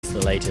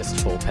the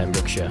latest for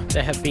Pembrokeshire.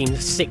 There have been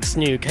 6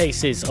 new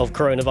cases of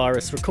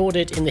coronavirus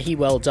recorded in the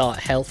Hywel Dda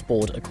Health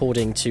Board,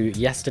 according to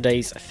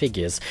yesterday's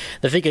figures.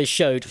 The figures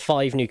showed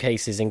 5 new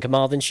cases in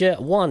Carmarthenshire,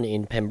 1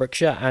 in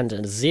Pembrokeshire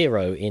and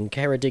 0 in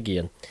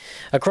Ceredigion.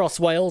 Across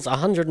Wales,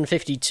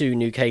 152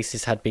 new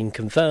cases had been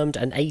confirmed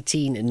and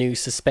 18 new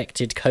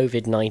suspected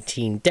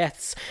COVID-19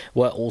 deaths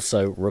were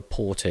also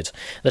reported.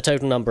 The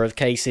total number of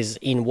cases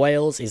in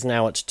Wales is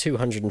now at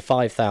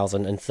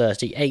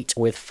 205,038,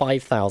 with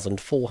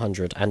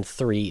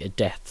 5,403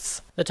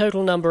 deaths. The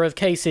total number of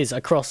cases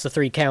across the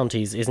 3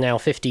 counties is now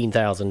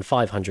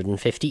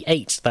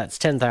 15,558. That's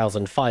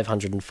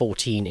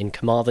 10,514 in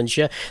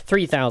Carmarthenshire,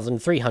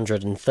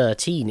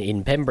 3,313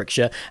 in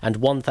Pembrokeshire and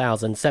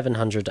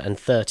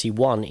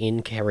 1,731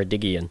 in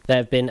Ceredigion. There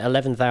have been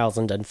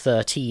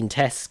 11,013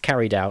 tests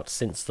carried out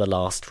since the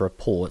last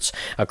report.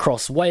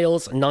 Across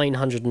Wales,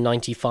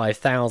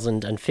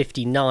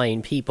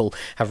 995,059 people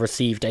have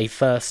received a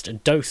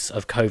first dose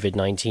of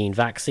COVID-19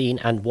 vaccine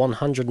and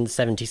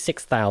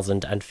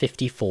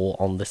 176,054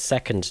 on the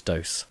second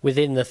dose.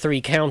 Within the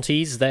 3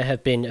 counties, there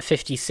have been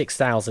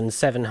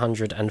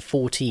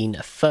 56,714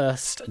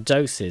 first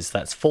doses.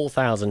 That's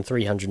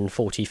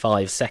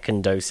 4,345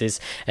 second doses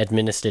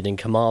administered in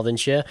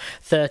Carmarthenshire,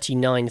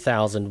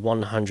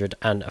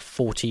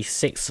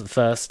 39,146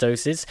 first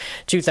doses,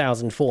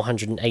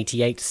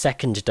 2,488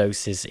 second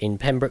doses in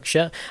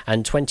Pembrokeshire,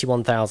 and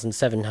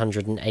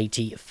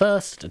 21,780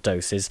 first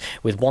doses,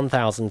 with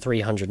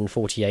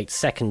 1,348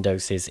 second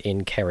doses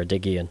in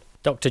Ceredigion.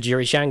 Dr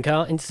Jiri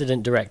Shankar,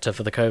 Incident Director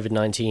for the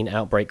COVID-19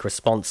 Outbreak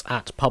Response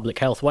at Public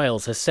Health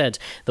Wales, has said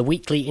the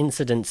weekly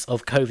incidence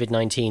of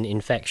COVID-19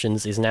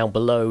 infections is now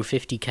below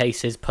 50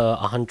 cases per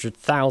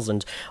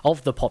 100,000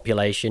 of the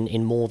population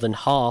in more than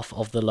half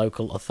of the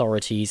local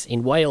authorities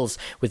in Wales,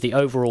 with the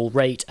overall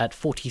rate at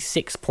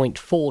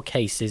 46.4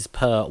 cases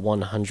per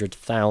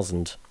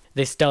 100,000.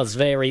 This does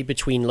vary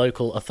between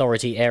local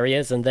authority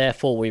areas, and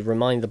therefore we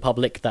remind the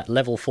public that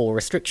level 4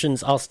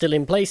 restrictions are still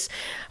in place.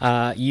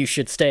 You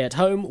should stay at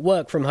home,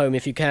 work from home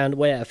if you can,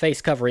 wear a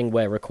face covering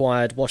where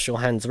required, wash your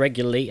hands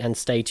regularly and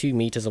stay 2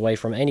 metres away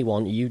from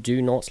anyone you do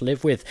not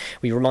live with.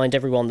 We remind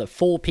everyone that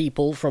 4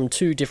 people from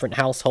 2 different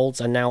households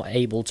are now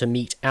able to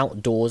meet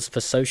outdoors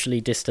for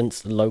socially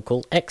distanced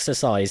local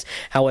exercise.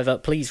 However,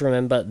 please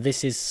remember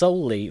this is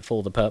solely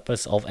for the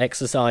purpose of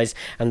exercise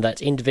and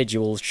that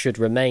individuals should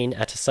remain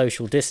at a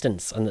social distance,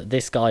 and that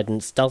this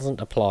guidance doesn't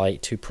apply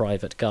to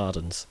private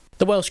gardens.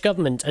 The Welsh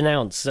Government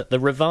announced that the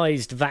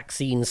revised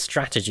vaccine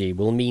strategy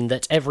will mean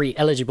that every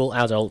eligible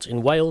adult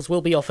in Wales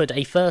will be offered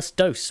a first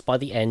dose by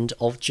the end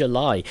of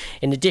July.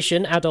 In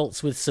addition,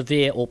 adults with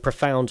severe or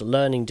profound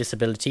learning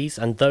disabilities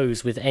and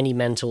those with any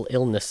mental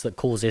illness that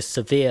causes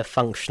severe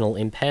functional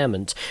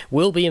impairment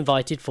will be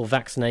invited for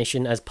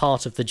vaccination as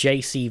part of the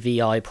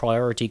JCVI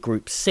Priority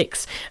Group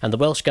 6, and the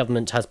Welsh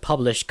Government has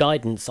published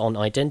guidance on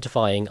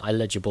identifying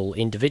eligible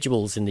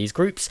individuals in these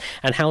groups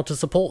and how to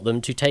support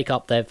them to take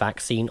up their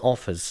vaccine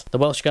offers. The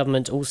Welsh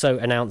Government also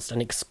announced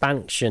an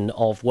expansion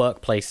of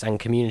workplace and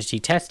community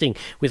testing,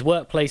 with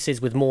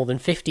workplaces with more than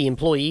 50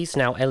 employees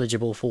now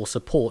eligible for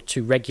support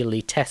to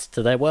regularly test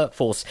their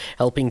workforce,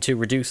 helping to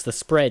reduce the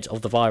spread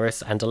of the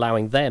virus and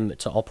allowing them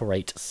to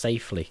operate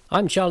safely.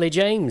 I'm Charlie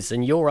James,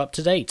 and you're up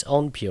to date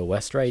on Pure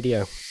West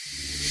Radio.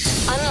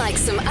 Unlike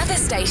some other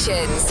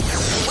stations,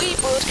 we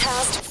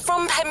broadcast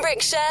from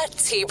Pembrokeshire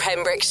to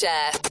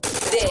Pembrokeshire.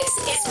 This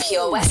is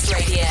Pure West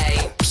Radio.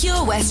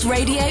 Pure West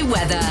Radio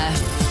weather.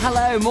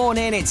 Hello,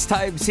 morning, it's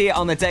Tobes here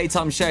on the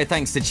Daytime Show.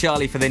 Thanks to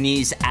Charlie for the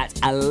news at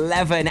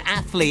 11.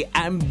 Athlete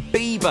and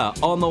Bieber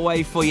on the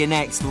way for you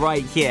next,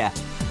 right here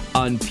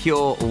on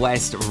Pure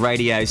West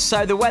Radio.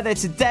 So the weather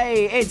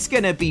today, it's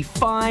going to be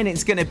fine,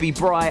 it's going to be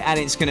bright, and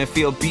it's going to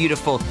feel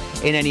beautiful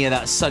in any of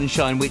that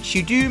sunshine, which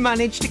you do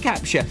manage to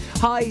capture.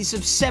 Highs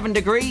of 7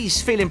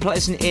 degrees, feeling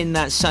pleasant in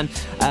that sun.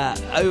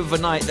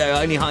 Overnight, though,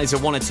 only highs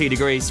of 1 or 2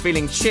 degrees.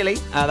 Feeling chilly.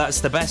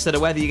 That's the best of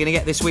the weather you're going to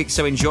get this week,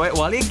 so enjoy it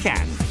while you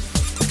can.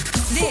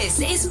 This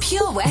is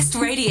Pure West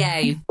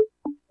Radio.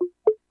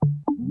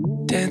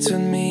 Dance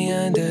with me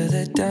under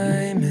the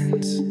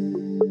diamonds.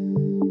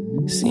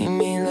 See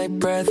me like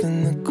breath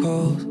in the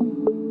cold.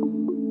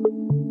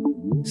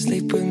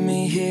 Sleep with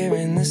me here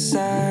in the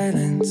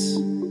silence.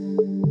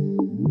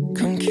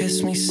 Come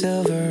kiss me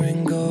silver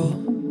and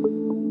gold.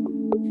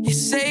 You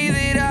say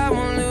that I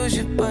won't lose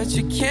you, but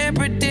you can't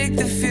predict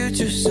the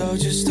future. So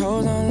just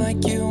hold on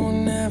like you will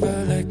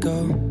never let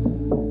go.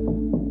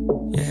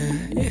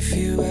 Yeah, if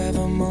you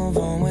ever move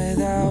on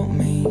without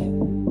me,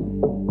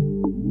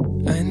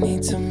 I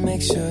need to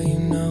make sure you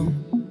know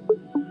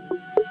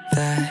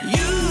that you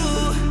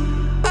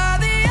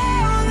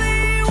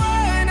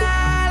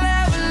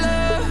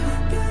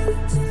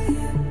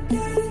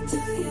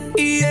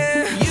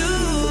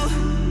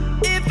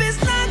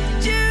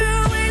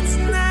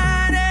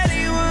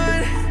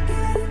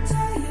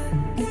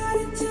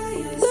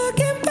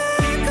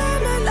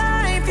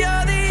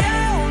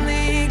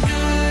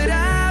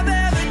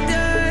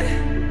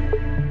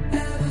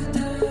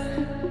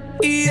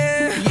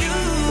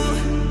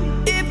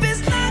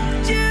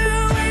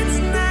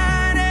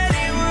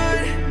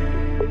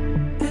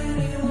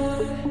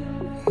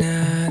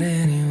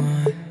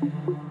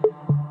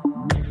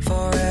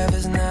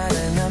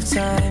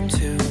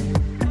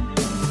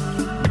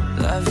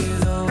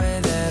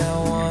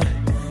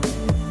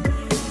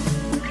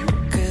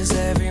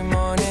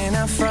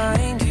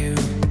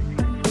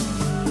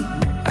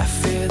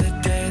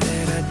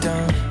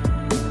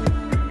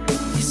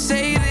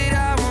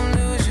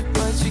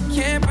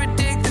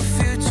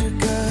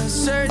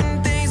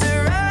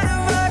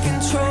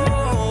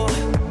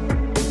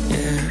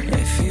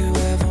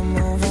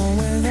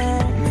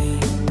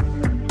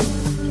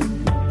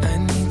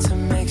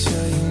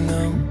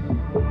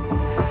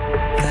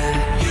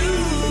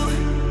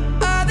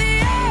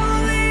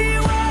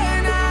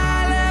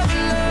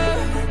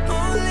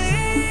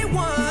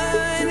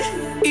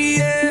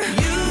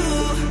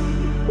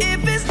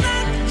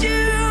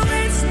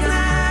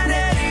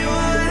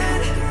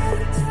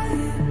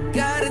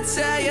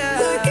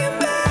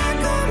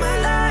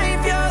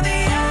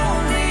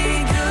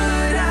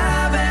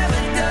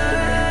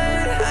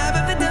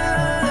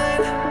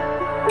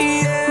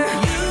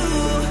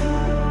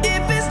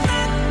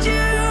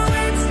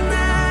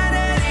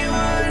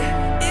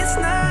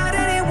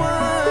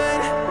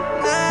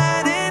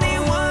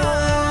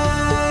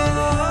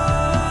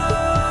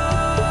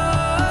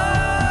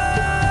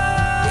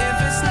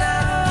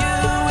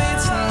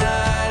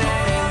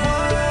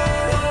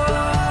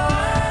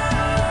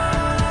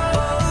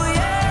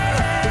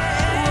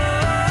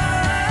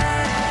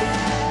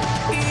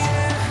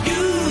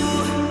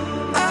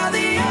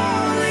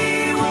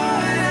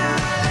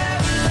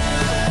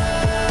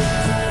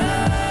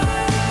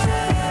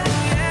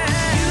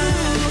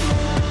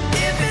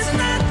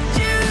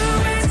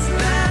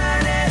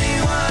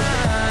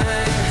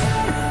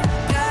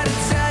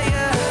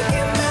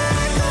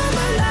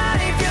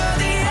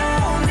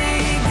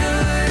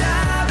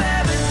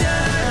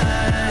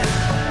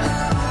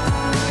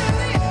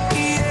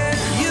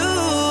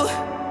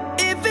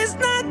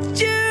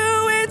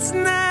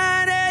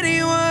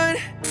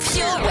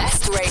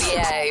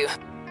Radio.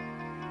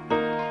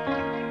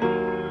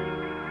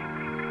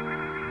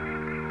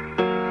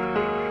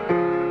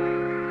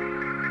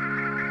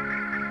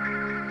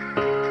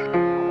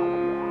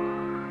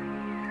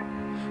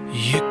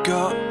 You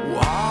got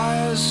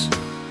wires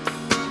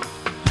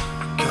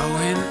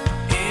going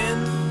in.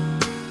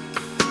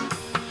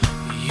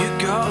 You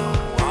got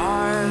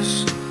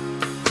wires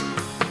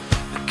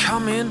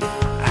coming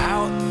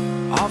out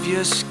of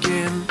your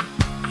skin.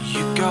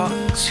 You got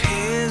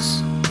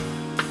tears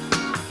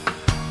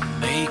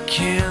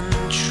making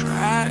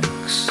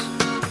tracks.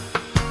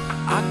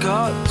 I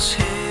got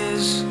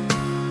tears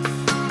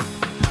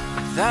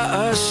that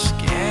are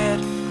scared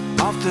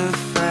of the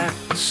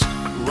facts,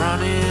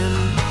 running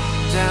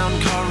down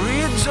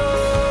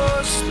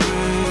corridors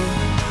through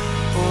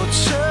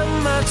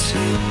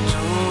automatic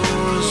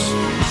doors.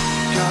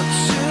 Got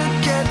to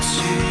get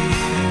to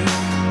you,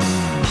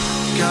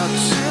 got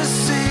to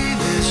see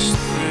this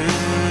through.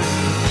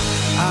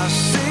 I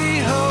see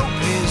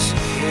hope is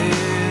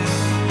here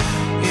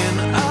in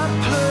a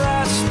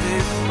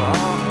plastic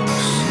box.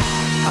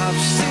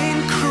 I've seen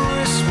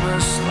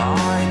Christmas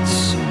lights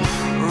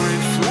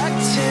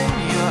reflecting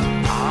your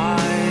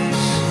eyes.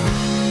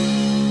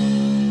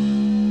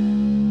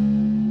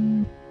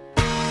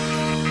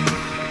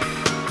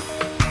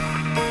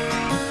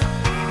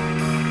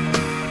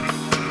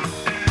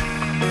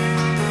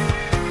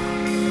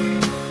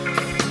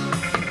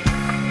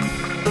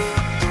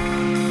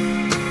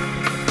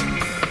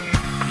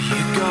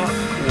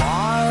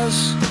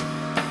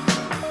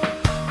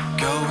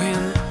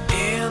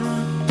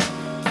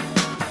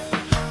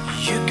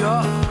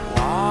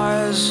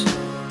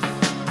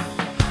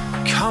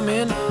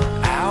 Coming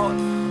out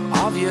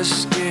of your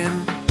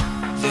skin,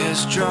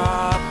 there's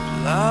drop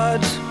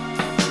blood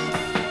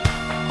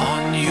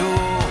on your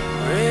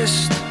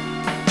wrist.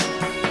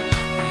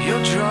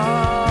 You'll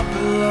drop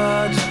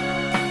blood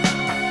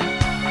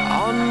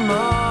on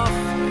my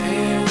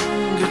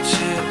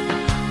fingertip,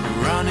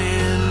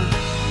 running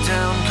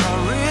down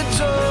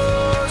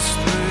corridors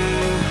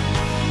through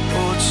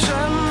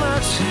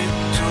automatic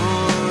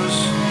doors.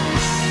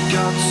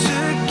 Got to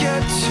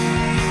get to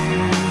you,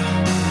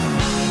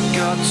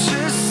 got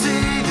to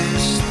see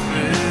this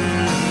through.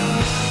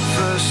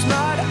 First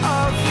night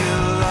of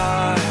your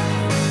life,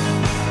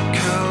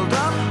 curled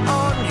up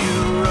on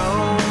your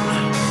own,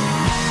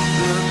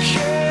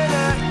 looking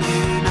at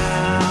you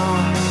now,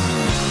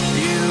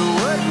 you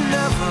would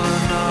never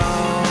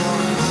know.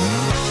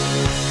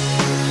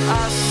 I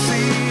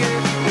see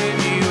it in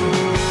your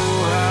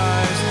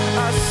eyes,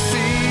 I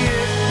see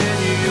it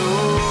in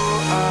your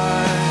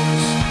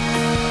eyes.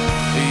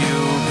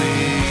 You'll be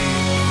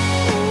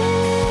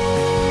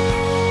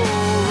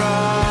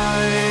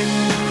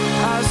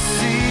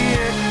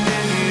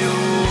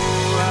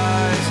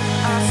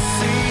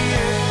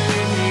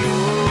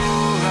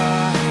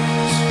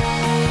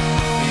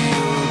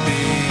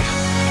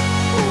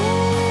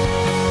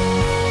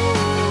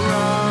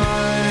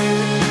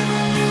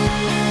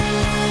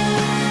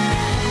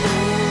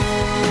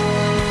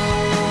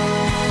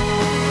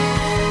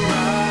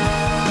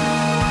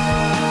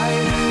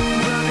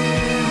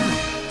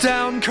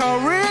down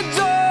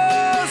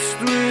corridors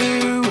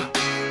through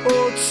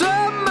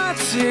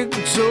automatic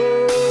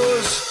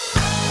doors.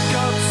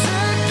 Got to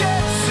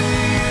get to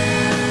you,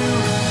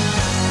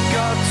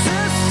 got to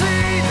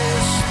see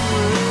this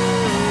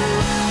through.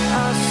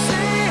 I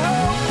see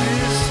hope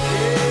is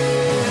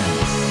here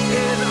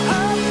in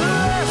a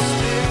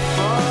plastic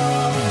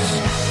box.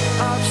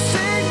 I've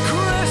seen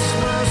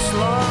Christmas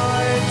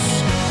lights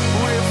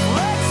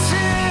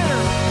reflecting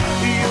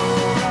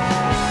your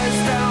eyes,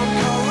 down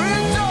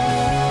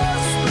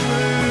corridors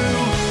through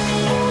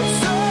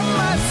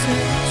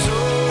automatic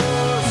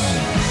doors.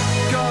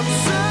 Got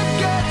to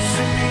get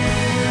to you,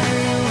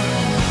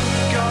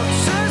 got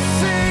to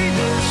see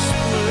this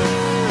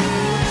through.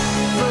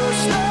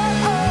 First night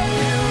of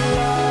your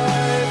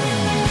life,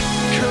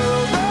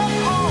 curled up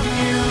on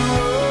your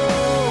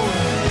own,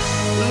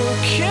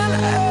 looking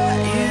at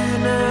you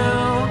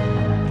now,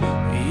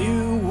 you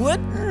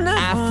would never.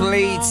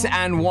 Athletes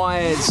and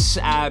Wires,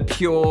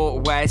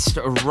 Pure West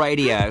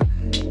Radio.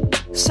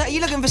 So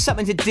you're looking for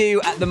something to do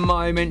at the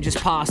moment, just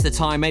past the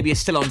time. Maybe you're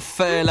still on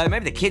furlough,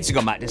 maybe the kids have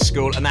gone back to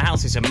school and the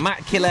house is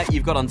immaculate,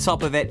 you've got on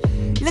top of it.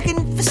 You're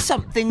looking for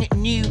something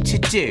new to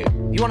do.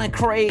 You want to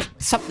create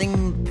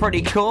something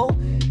pretty cool?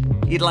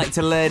 You'd like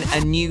to learn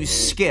a new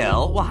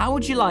skill? Well, how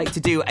would you like to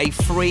do a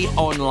free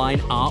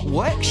online art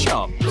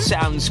workshop?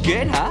 Sounds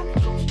good, huh?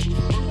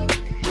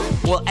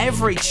 Well,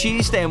 every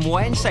Tuesday and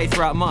Wednesday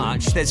throughout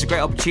March, there's a great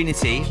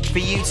opportunity for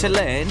you to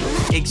learn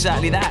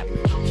exactly that.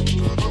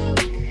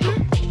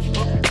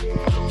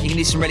 You can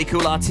do some really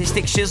cool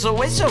artistic shizzle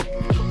whistle.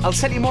 I'll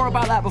tell you more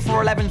about that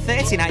before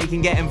 11:30 and how you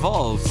can get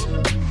involved.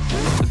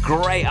 A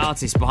great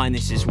artist behind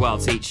this as well,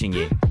 teaching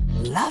you.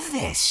 Love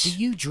this. Do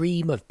you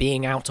dream of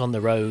being out on the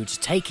road,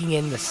 taking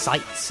in the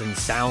sights and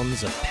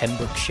sounds of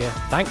Pembrokeshire?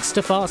 Thanks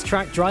to Fast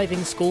Track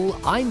Driving School,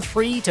 I'm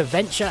free to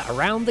venture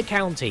around the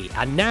county,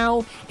 and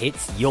now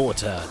it's your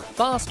turn.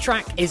 Fast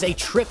Track is a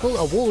triple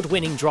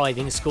award-winning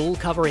driving school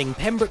covering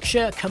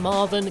Pembrokeshire,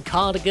 Carmarthen,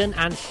 Cardigan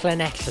and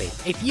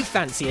Llanelli. If you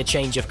fancy a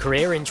change of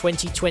career in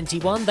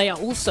 2021, they are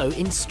also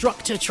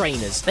instructor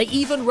trainers. They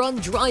even run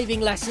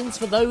driving lessons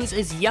for those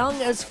as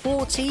young as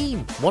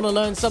 14. Want to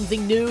learn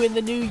something new in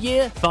the new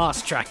year? Fast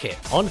Track it.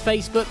 On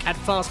Facebook at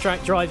Fast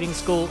Track Driving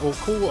School or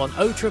call on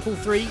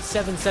 0333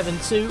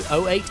 772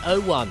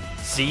 0801.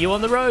 See you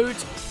on the road.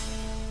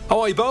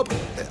 Hi Bob,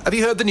 have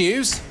you heard the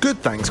news? Good,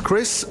 thanks,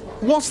 Chris.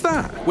 What's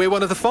that? We're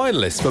one of the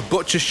finalists for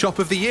Butcher's Shop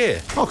of the Year.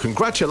 Oh,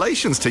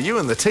 congratulations to you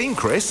and the team,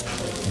 Chris.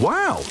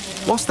 Wow,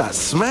 what's that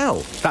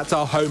smell? That's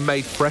our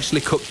homemade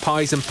freshly cooked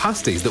pies and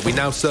pasties that we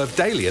now serve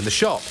daily in the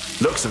shop.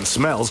 Looks and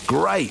smells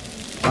great.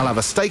 I'll have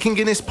a steak and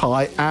Guinness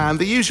pie and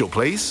the usual,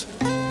 please.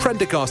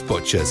 Prendergast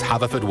Butchers,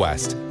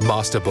 Haverfordwest.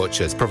 Master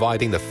Butchers,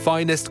 providing the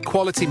finest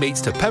quality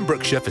meats to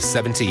Pembrokeshire for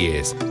 70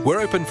 years.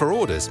 We're open for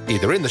orders,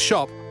 either in the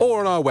shop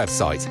or on our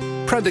website,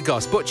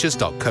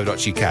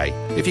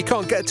 prendergastbutchers.co.uk. If you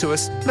can't get to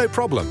us, no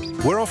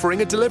problem. We're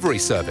offering a delivery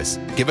service.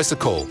 Give us a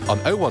call on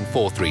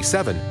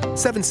 01437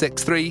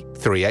 763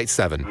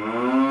 387.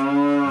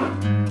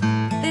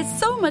 There's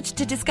so much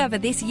to discover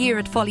this year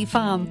at Folly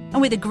Farm.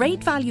 And with a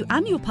great value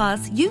annual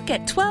pass, you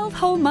get 12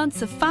 whole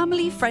months of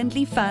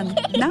family-friendly fun.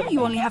 Now you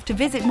only have to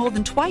visit more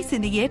than twice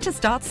in the year to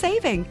start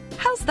saving.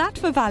 How's that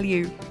for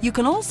value? You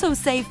can also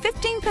save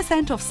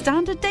 15% off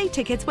standard day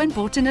tickets when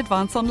bought in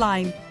advance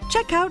online.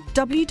 Check out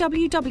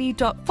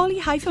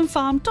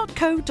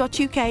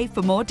www.folly-farm.co.uk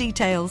for more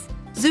details.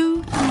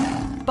 Zoo,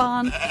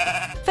 barn,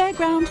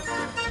 fairground,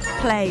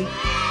 play.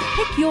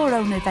 Pick your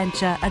own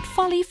adventure at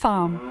Folly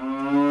Farm.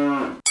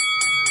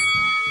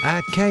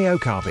 At KO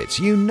Carpets,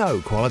 you know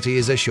quality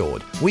is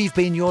assured. We've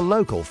been your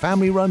local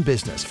family-run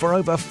business for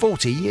over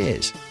 40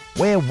 years.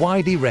 We're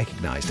widely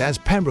recognised as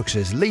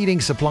Pembrokeshire's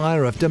leading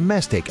supplier of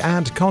domestic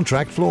and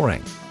contract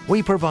flooring.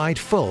 We provide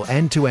full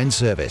end-to-end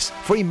service,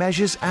 free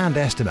measures and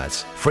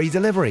estimates, free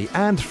delivery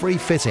and free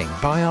fitting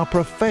by our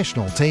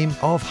professional team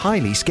of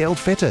highly skilled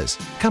fitters.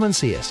 Come and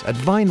see us at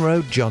Vine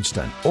Road,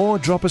 Johnston, or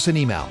drop us an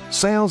email,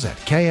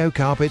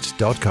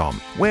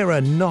 sales@kocarpets.com. We're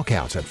a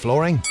knockout at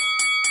flooring.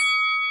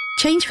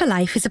 Change for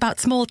Life is about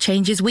small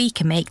changes we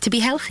can make to be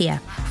healthier.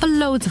 For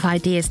loads of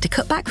ideas to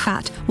cut back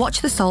fat,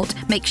 watch the salt,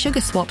 make sugar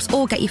swaps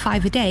or get your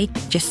 5 a day,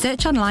 just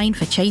search online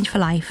for Change for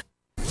Life.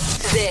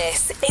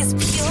 This is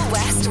Pure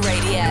West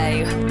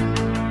Radio.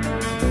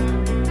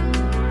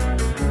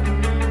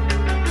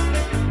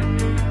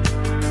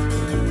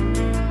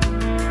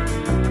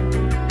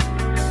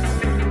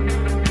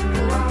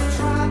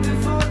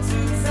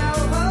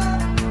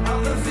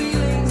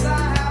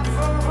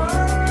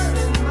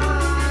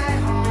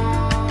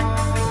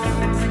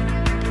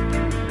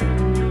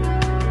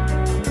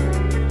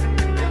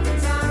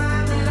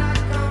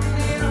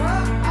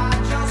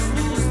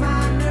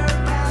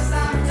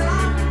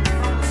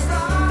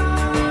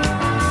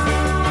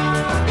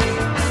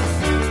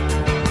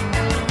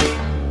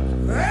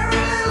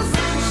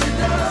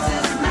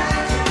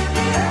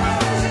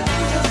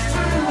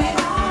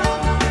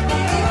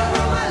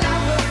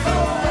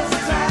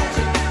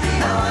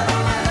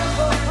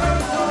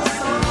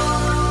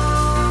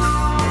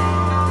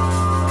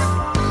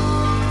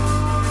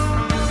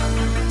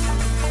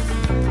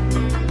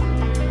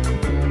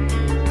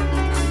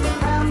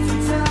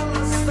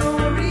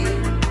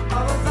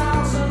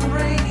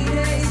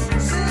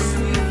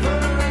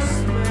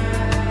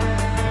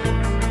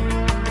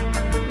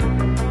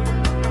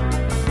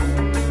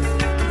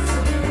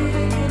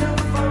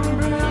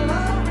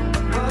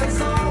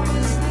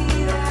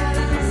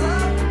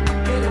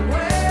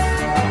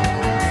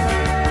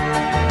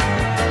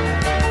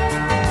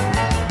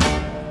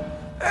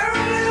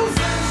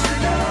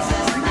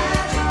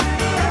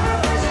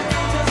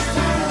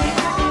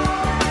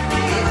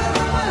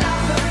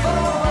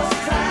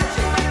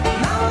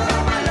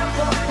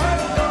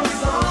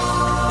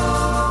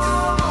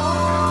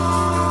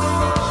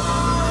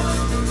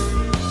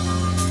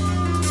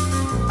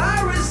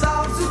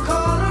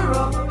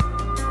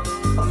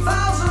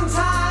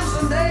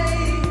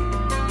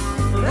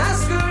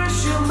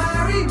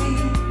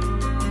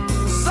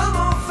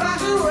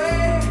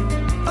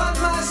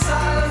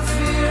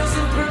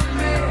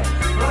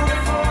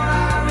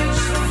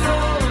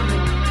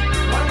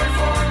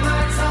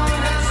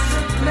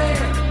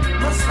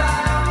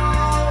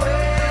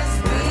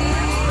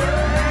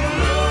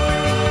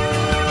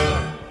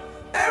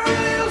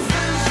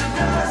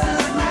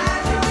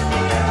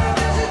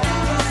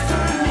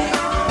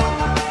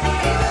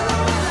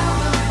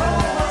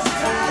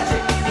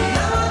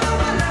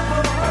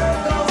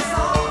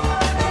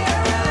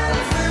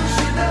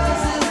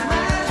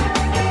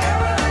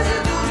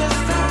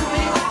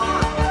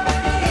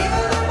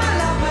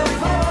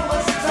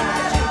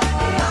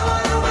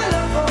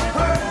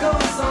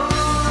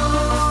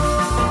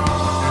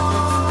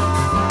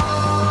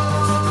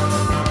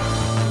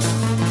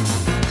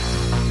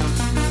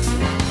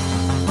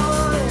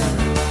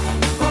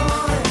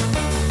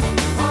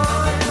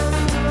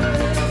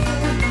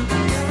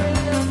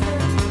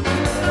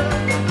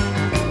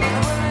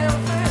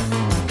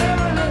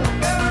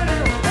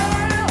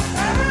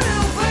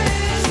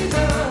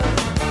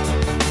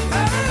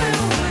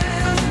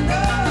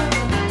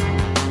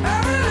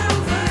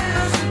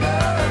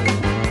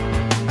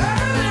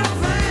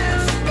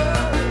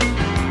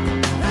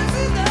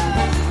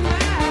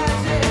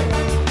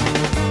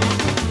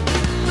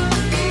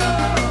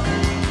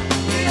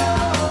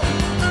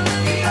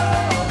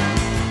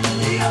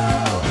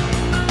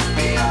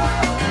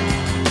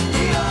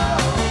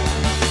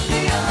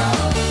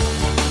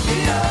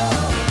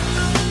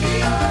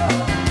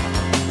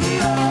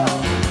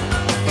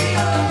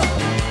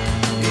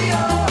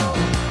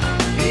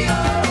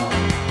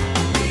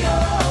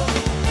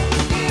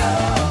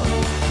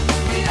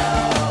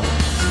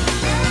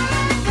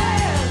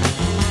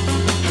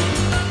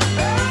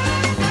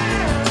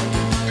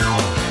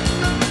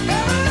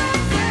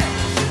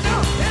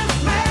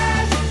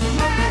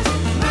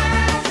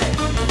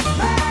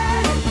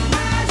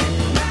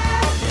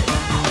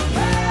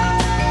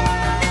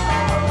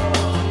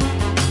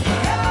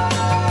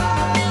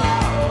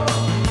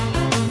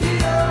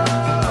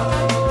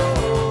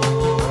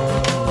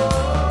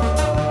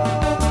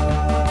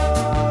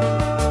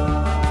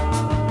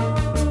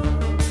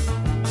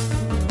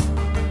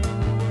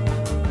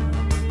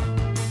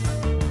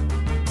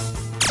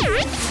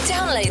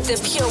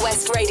 the Pure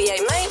West Radio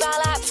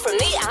mobile app from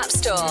the App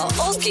Store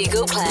or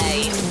Google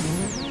Play.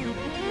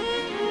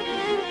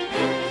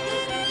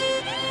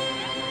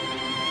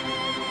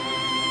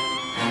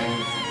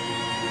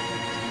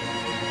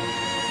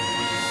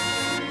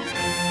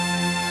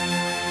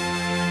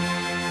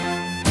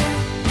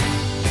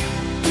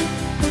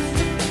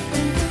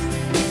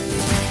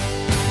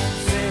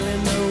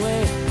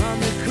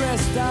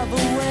 Of a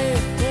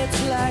wave,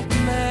 it's like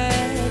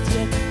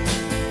magic.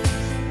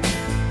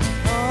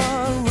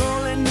 Oh,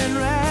 rolling and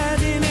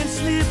riding and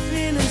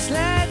slipping and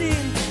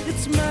sliding,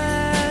 it's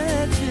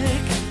magic.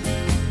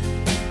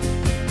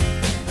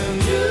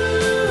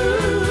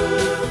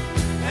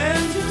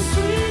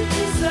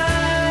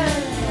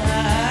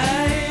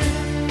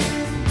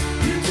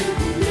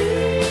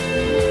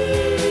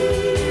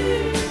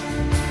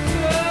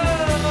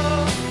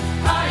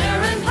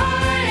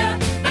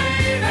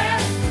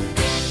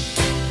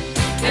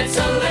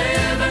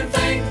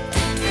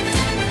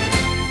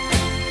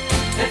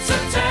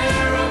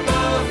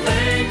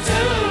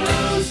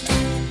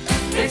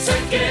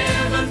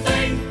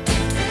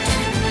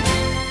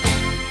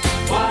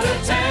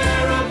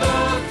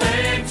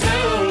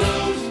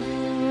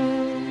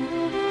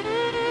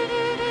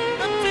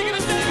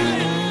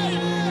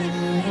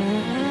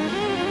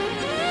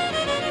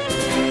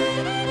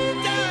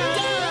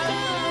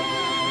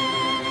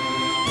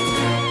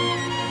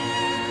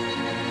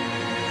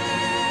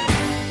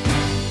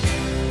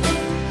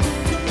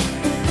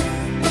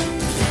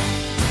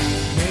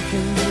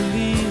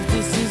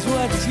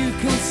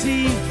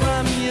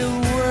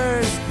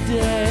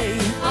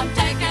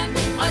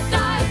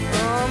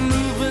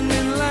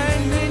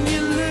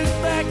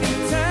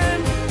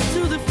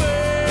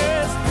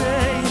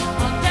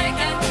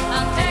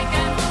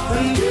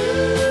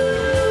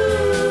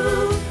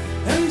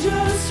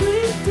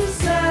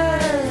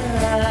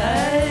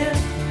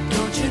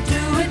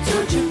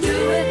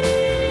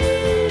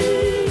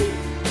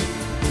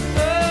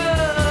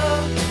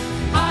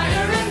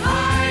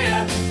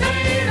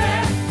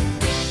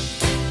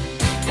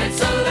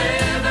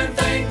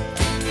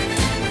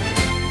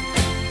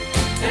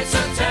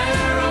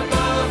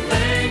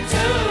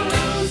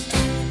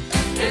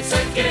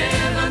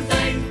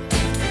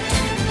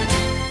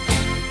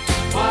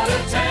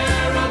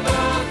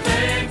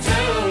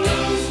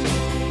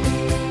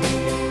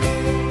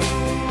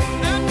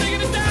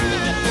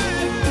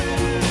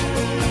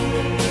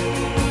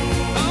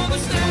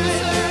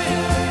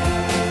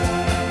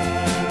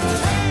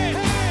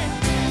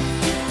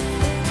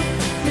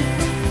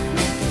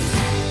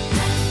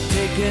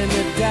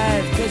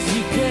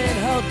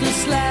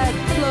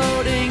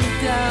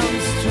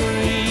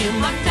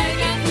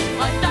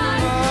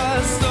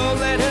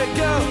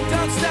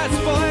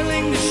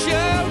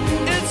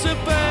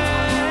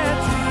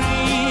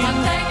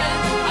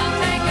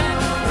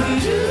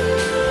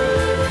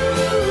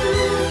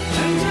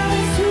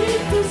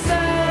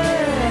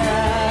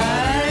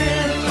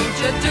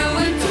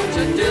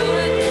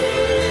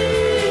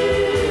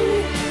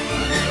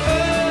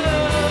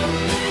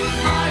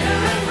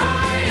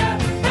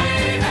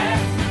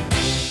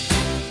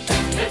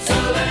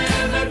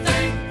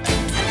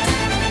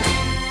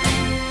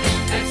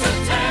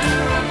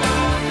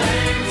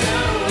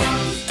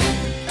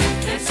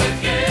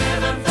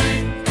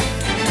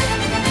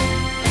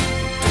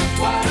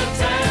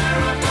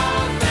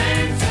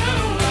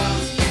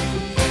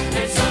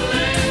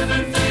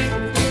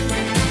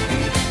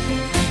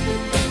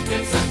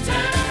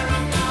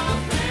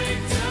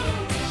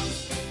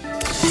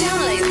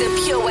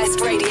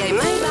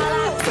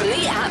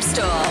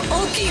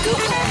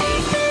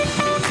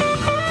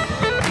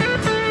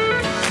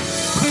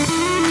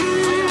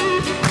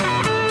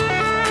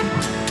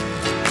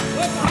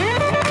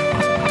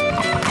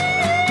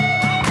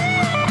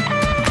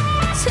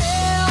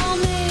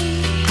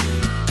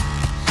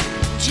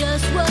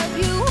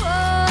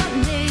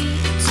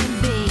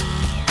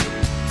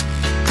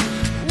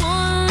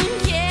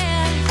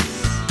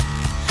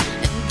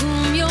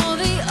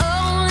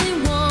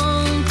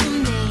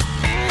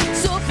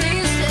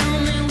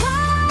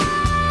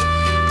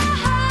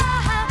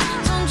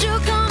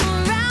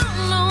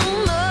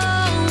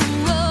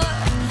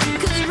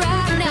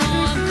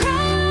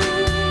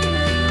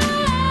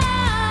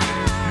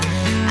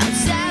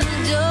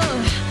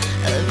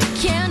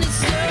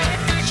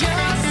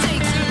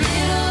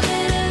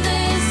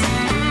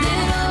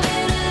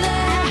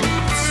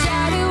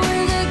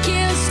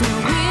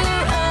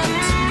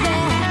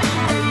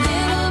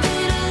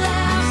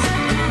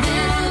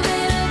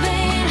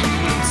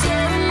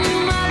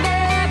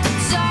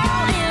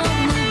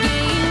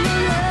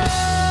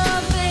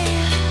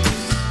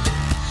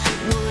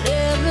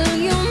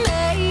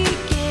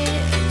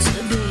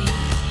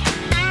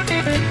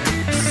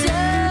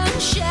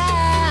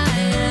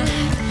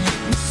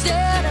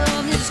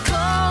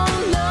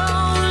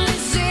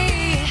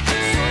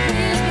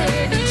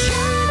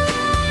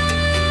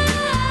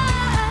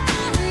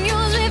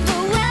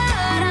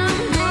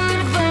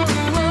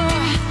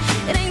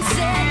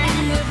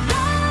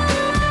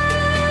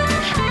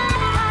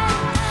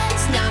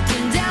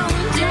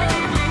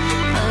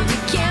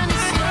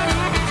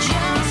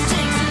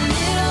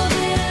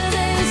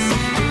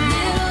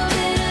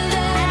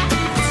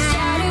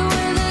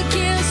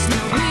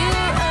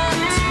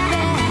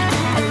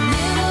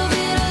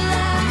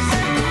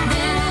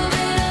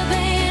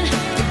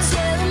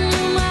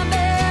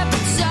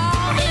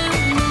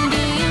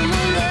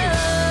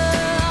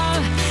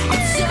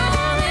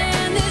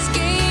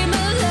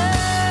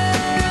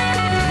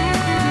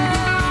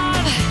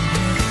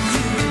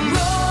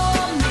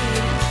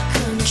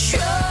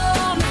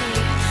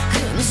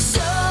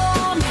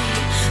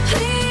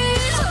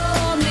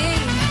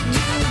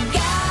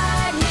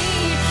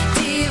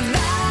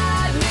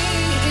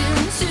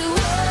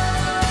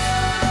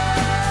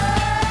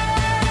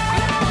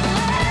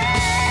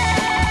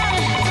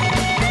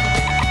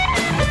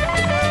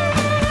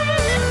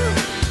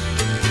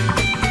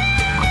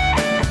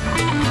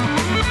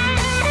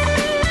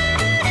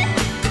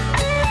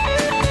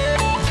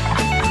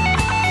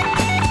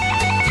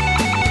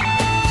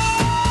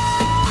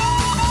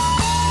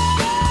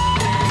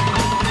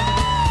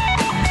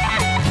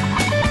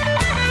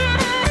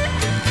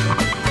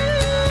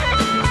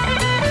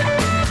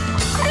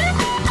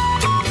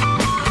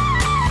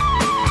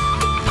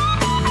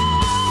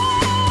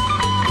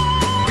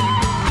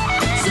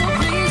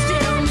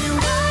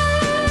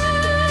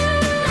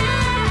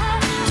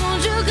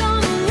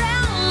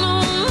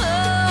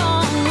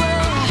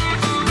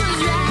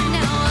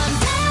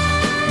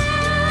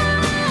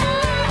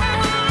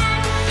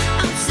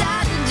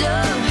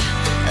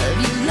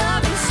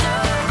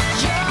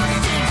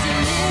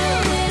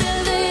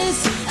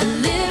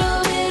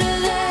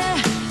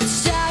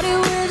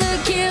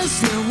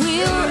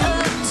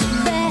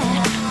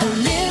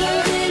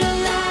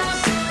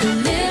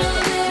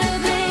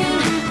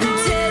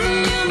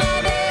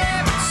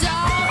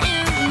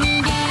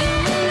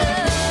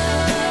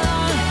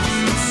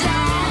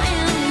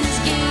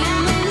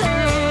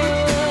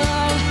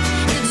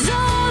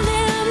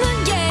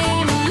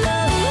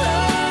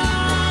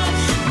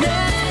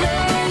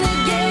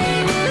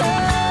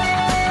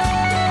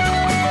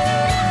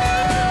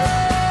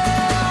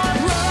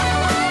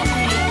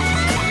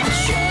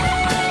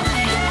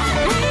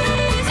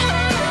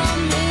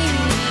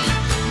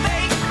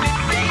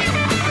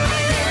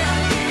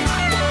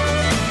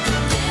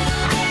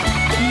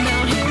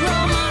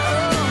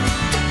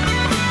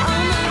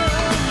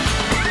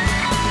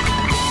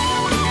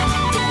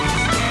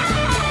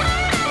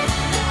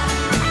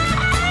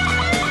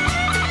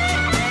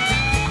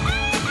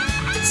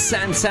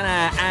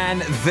 Santana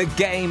and The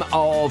Game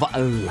of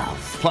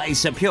Love.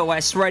 Plays at Pure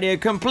West Radio,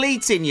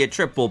 completing your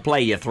triple play,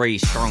 your 3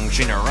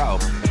 strongs in a row.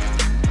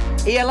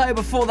 ELO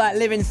before that,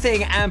 Living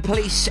Thing, and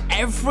Police.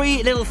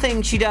 Every little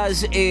thing she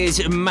does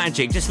is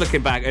magic. Just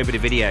looking back over the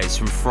videos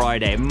from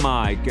Friday,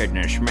 my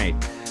goodness me.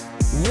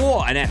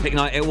 What an epic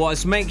night it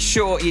was. Make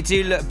sure you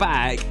do look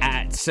back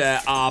at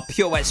our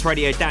Pure West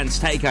Radio dance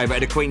takeover at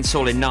the Queen's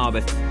Hall in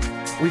Narberth.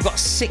 We've got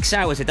 6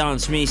 hours of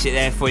dance music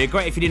there for you.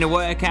 Great if you're doing a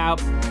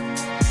workout,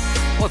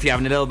 or if you're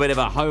having a little bit of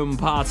a home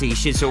party,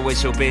 shizzle,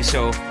 whistle,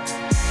 bissle.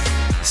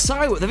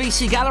 So, the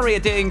VC Gallery are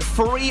doing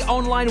free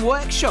online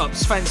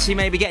workshops. Fancy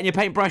maybe getting your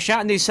paintbrush out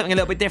and do something a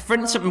little bit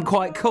different, something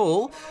quite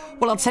cool?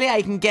 Well, I'll tell you how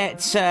you can get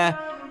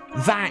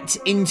that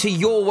into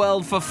your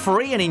world for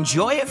free and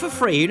enjoy it for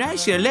free. You know,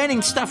 so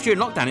learning stuff during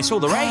lockdown, it's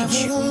all the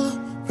rage.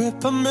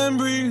 Rip the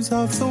memories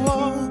of the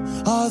war.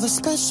 All the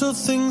special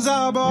things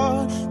I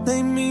bought,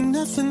 they mean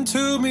nothing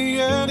to me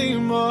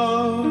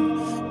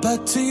anymore.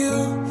 But to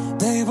you,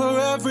 they were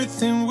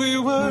everything we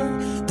were.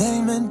 They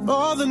meant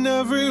more than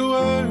every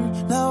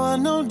word. Now I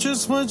know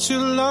just what you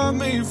love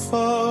me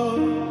for.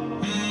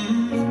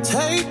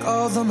 Take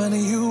all the money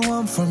you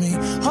want from me.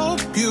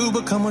 Hope you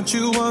become what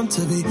you want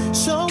to be.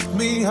 Show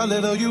me how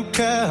little you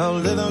care, how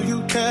little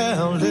you care,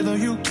 how little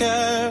you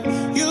care.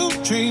 You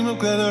dream of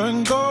glitter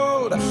and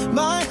gold.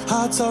 My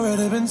heart's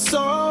already been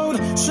sold.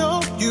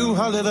 Show you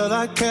how little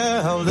I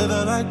care, how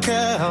little I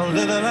care, how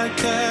little I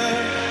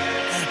care.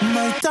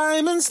 My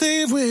diamonds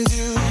leave with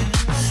you.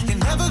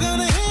 You're never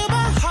gonna hear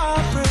my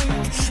heart break.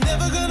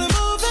 Never gonna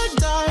move in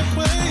dark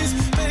ways.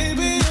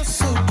 Baby, you're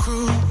so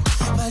cruel.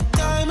 My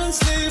diamonds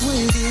leave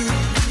with you.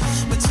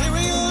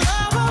 Material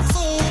never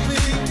fooled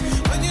me.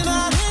 When you're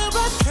not here,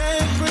 I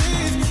can't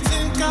breathe.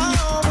 Think I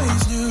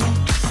always knew.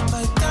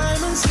 My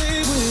diamonds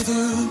leave with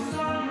you.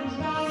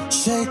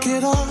 Shake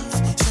it off.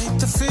 Shake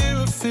the fear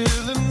of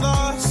feeling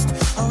lost.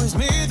 Always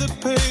me that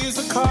pays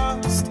the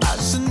cost. I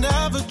should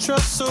never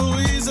trust so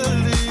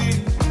easily.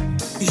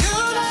 You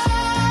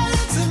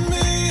lied to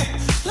me,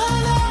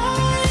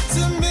 lied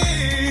to me.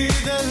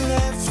 Then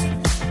left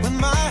with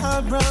my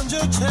heart round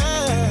your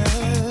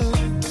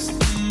chest.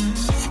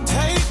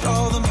 Take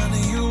all the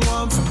money you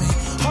want from me.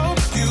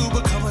 Hope you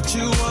become what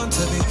you want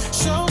to be.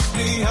 Show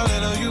me how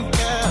little you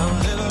care, how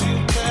little you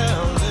care,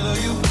 how little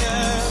you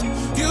care.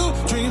 You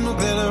dream of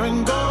glitter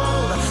and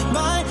gold.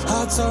 My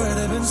heart's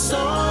already been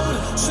sold.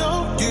 Show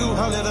you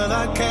how little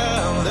I care,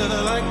 how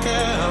little I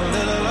care, how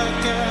little I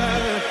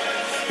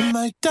care.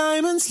 My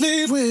diamonds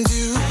leave with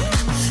you.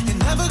 You're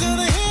never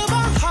gonna hear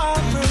my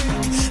heart break.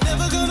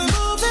 Never gonna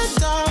move in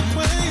dark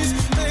ways.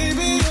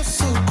 Baby, you're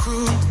so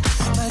cruel.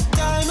 My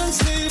diamonds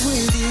leave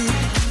with you.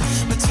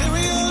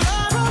 Material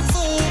never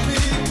fooled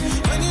me.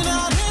 When you're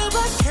not here,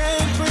 I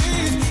can't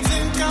breathe.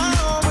 Think I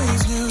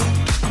always knew.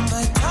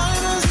 My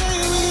diamonds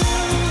leave with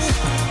you.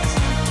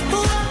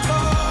 Ooh,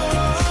 oh,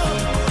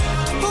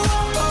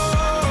 ooh, oh,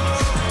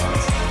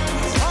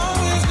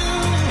 always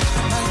knew.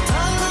 My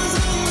diamonds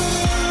leave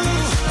with you.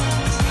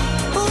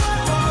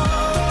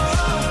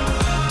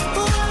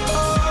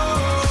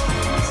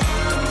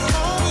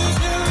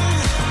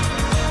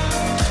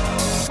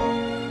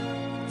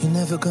 You're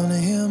never gonna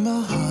hear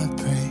my heart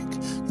break.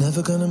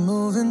 Never gonna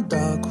move in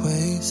dark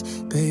ways.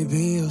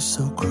 Baby, you're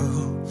so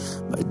cruel.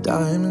 My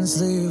diamonds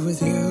leave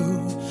with you.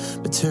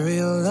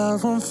 Material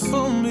love won't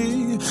fool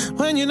me.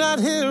 When you're not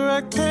here,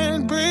 I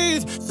can't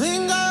breathe.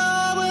 Think I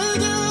always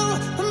do.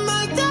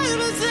 My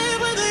diamonds leave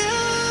with you.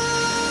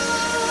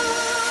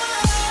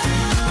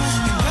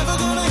 You're never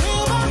gonna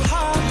hear my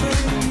heart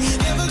break.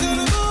 Never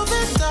gonna move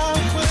in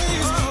dark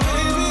ways.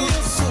 Baby,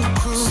 you're so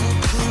cruel.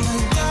 My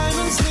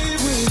diamonds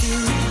leave with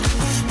you.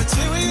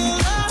 Material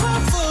never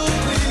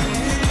fooled me.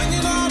 When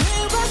you're not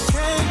here, I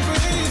can't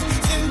breathe.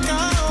 Think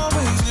I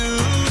always knew.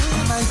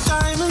 My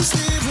diamonds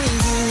leave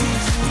with you.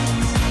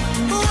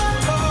 Ooh,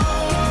 oh,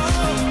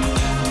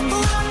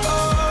 ooh,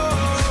 oh,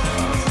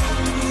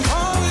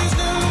 always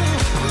knew.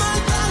 My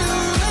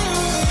diamonds leave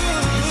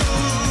with you.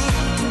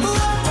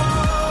 Ooh, oh,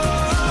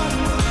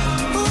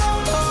 ooh,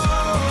 oh,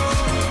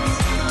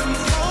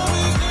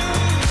 always knew.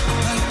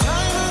 My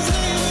diamonds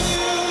leave with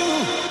you.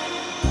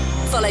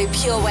 Follow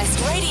Pure West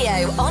Radio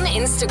on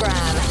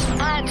Instagram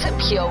at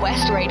Pure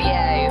West Radio.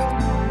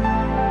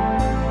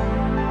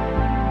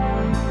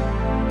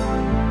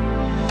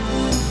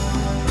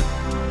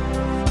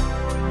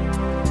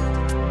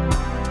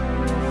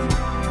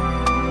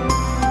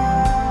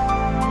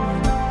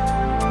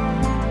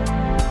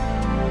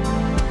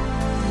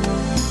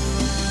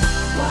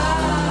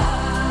 Wow.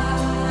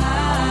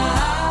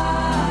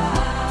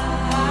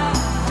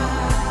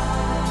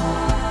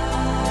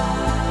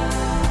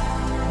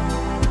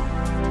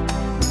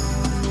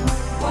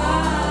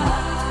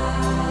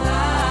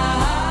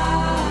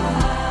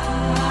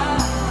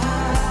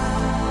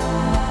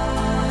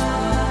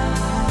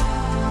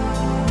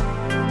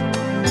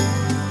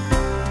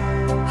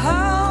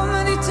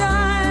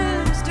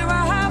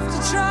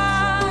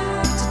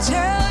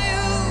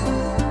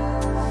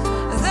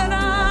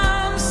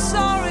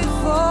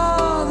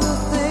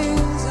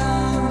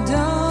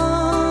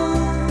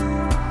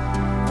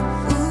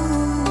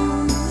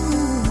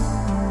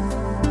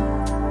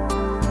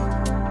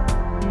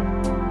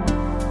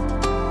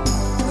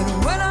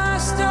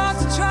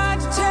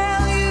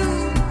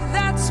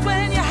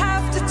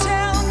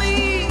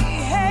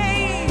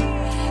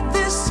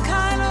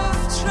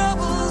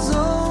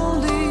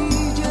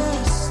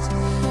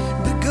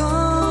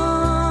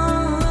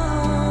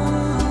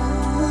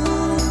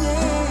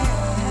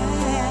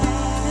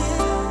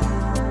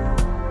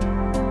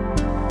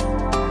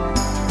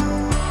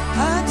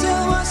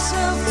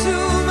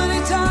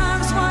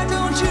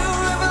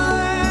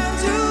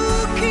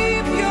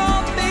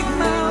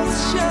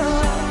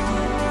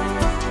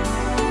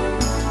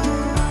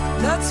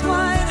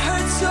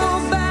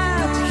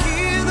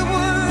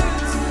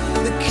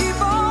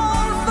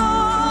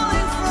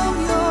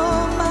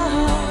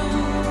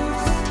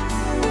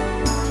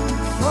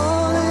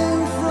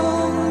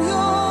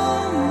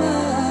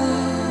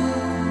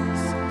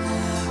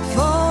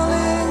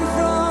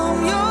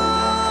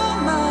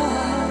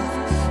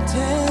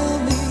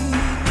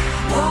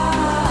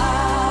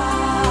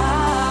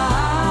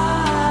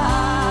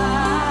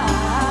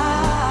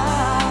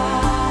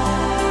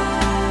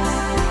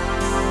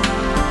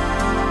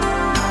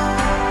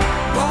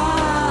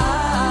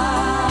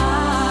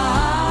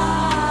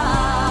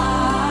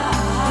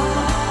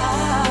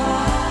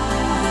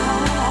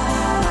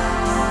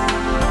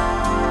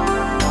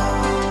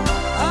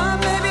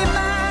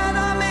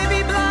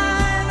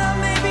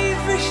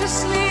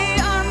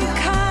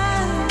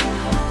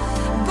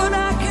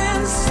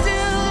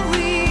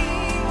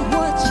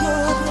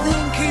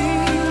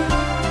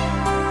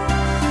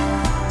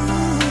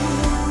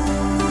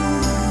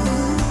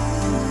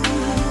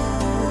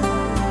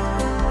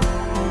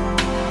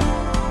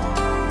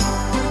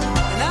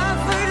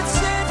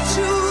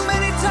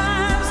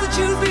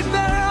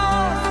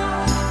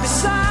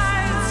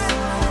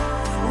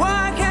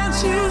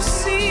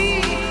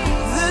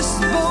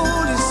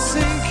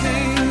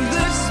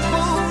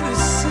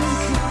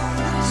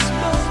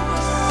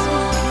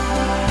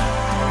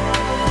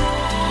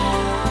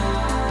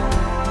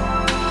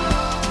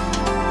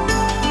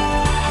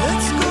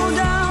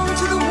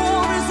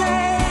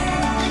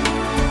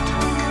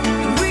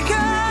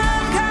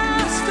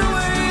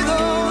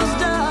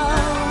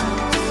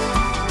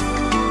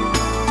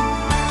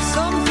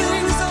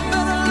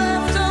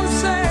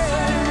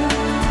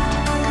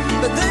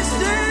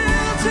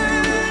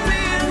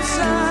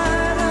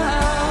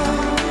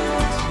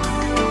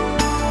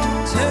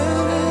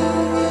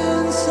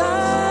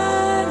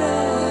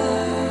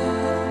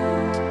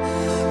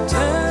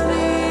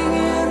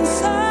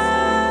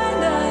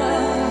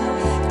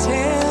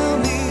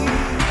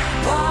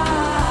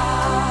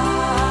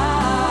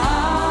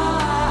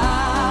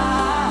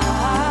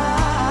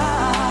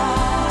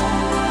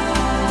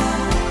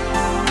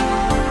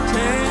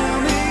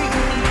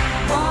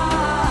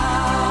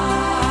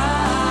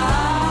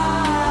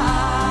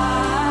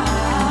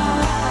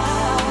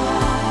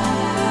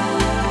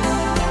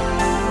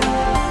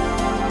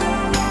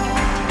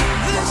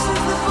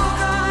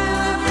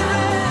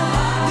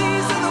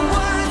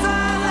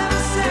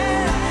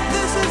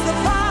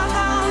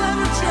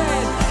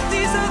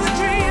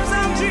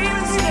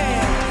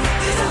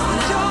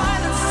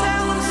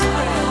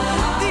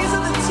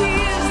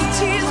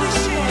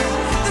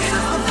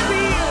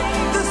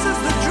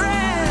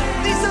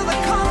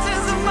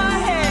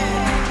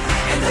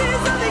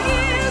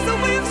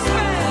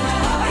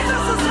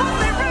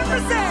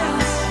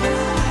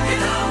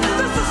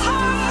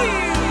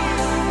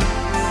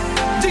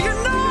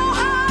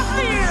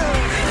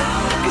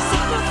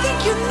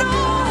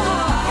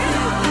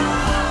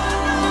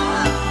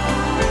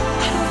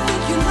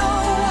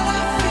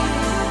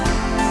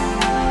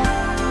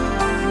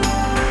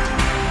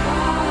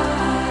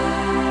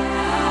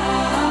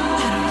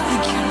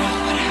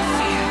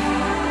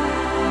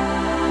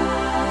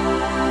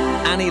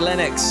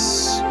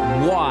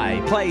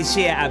 Why? Plays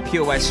here at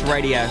Pure West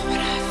Radio.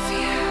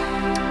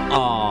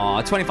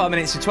 25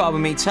 minutes to 12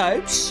 with me,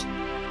 Tobes.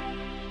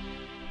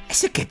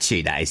 It's a good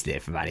tune, that, isn't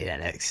it, from Annie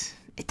Lennox?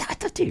 I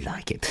do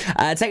like it.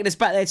 Taking us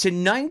back there to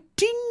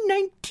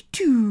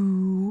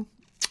 1992.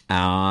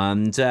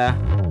 And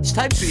it's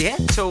Tobes with you here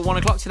till 1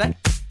 o'clock today.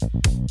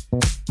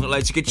 Got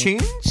loads of good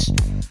tunes.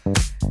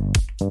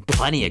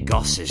 Plenty of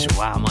goss as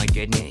well, my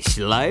goodness.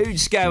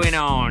 Loads going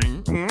on.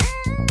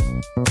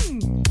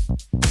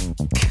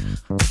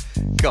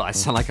 God, I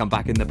sound like I'm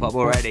back in the pub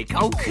already.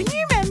 Oh, can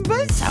you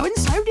remember?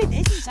 So-and-so did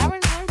this and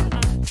so-and-so did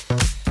that.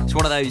 It's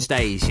one of those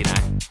days, you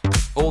know.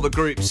 All the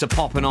groups are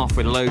popping off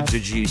with loads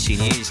of juicy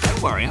news.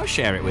 Don't worry, I'll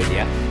share it with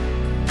you.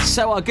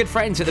 So our good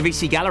friends at the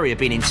VC Gallery have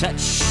been in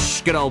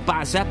touch. Good old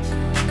Bazza.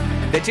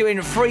 They're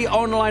doing free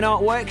online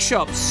art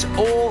workshops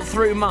all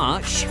through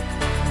March.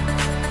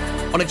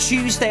 On a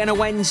Tuesday and a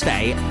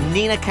Wednesday,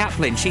 Nina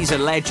Kaplan, she's a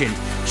legend.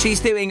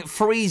 She's doing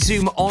free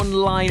Zoom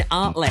online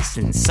art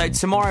lessons. So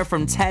tomorrow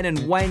from 10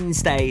 and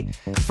Wednesday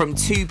from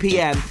 2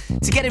 p.m.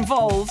 To get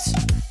involved,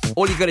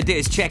 all you've got to do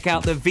is check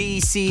out the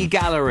VC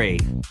Gallery.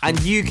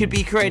 And you could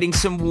be creating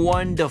some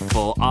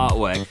wonderful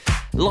artwork.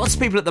 Lots of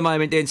people at the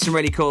moment doing some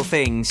really cool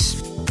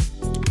things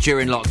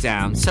during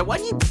lockdown. So why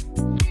don't you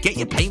get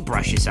your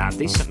paintbrushes out,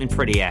 do something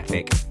pretty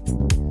epic.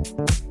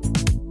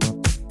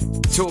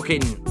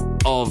 Talking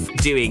of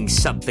doing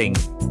something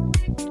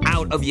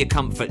out of your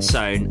comfort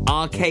zone,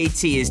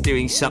 RKT is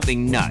doing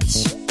something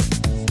nuts.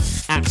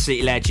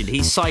 Absolute legend.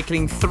 He's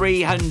cycling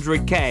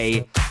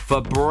 300k for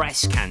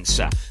breast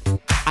cancer.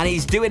 And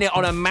he's doing it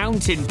on a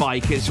mountain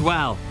bike as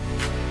well.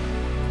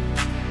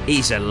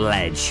 He's a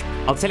ledge.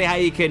 I'll tell you how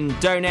you can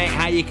donate,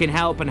 how you can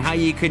help, and how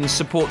you can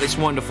support this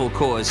wonderful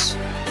cause.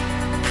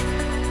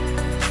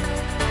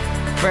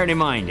 Bearing in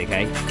mind,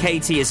 okay,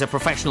 KT is a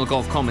professional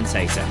golf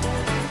commentator.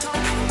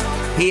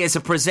 He is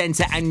a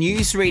presenter and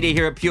newsreader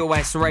here at Pure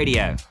West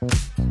Radio.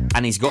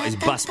 and he's got his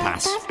bus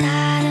pass.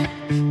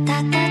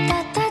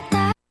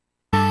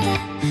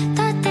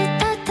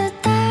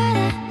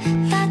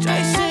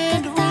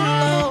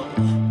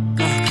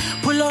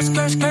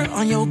 Skirt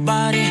on your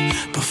body,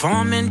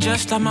 performing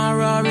just like my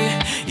Rari.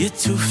 You're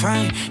too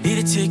fine, need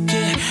a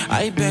ticket.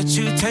 I bet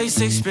you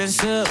taste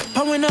expensive.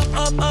 Pouring up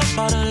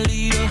by the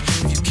leader.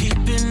 If you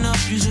keeping up,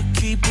 you should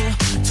keep it.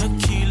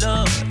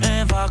 Tequila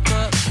and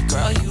vodka,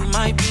 girl, you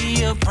might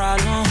be a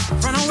problem.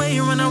 Run away,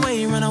 run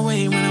away, run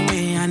away, run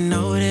away. I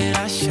know that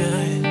I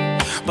should,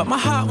 but my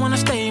heart wanna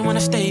stay,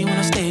 wanna stay,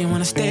 wanna stay,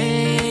 wanna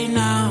stay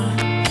now.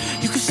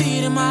 You can see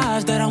it in my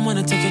eyes that I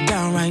wanna take it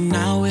down right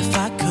now if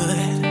I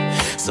could.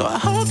 So I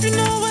hope you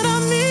know what I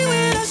mean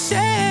when I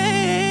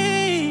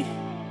say,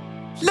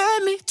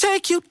 let me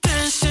take you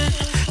dancing.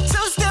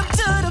 Two-step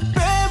to the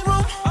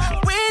bedroom.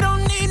 We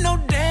don't need no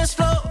dance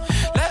floor.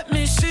 Let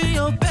me see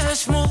your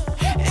best move.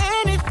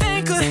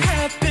 Anything could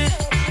happen.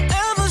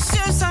 Ever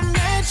since I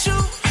met you,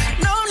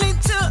 no need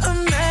to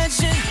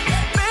imagine.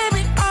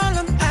 Baby, all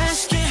I'm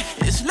asking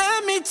is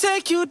let me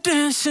take you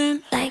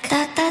dancing. Like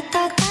that, that,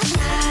 that, that.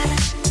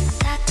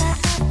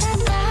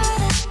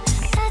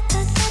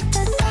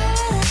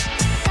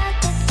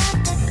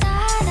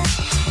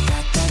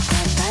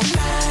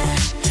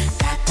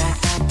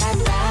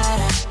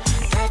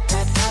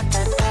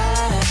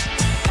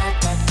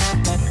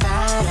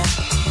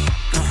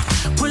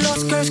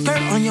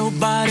 Skirt on your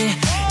body.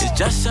 It's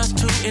just us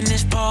two in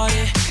this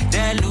party.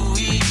 That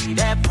Louis,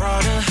 that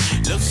Prada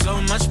looks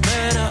so much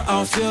better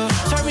off you.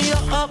 Turn me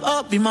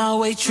up, be my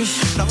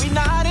waitress. No, we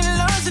not in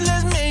love, so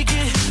let's make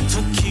it.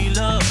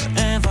 Tequila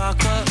and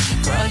vodka,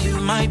 girl, you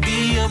might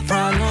be a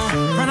problem.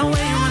 Run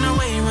away, run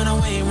away, run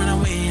away, run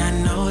away. I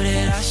know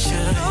that I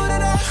should,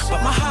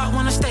 but my heart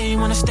wanna stay,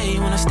 wanna stay,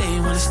 wanna stay,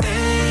 wanna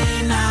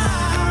stay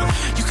now.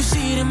 You can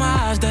see it in my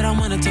eyes that I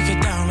wanna take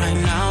it down right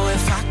now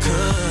if I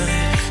could.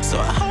 So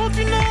I hope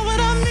you know what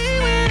I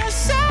mean when I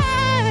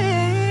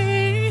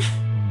say,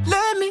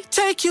 let me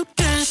take you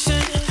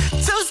dancing.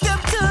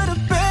 Two-step to the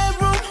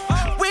bedroom.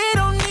 We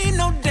don't need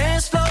no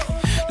dance floor.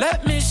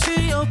 Let me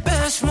see your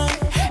best move.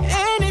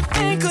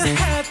 Anything could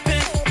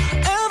happen.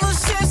 Ever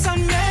since I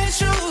met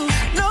you,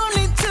 no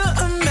need to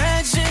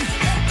imagine.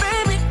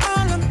 Baby,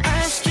 all I'm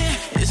asking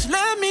is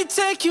let me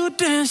take you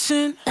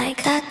dancing.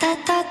 Like that,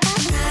 that, that, that.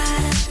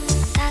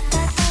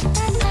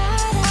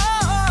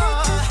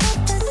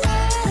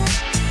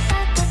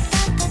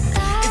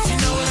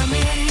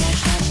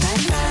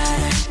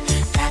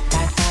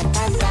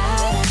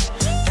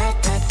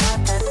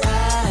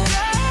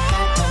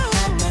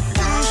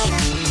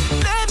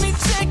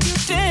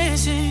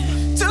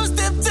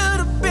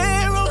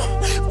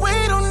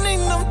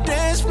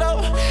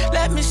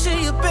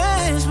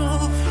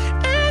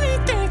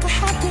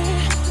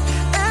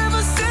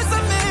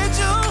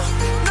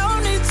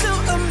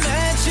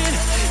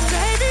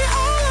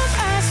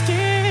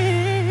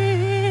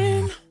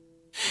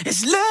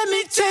 It's let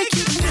me take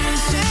you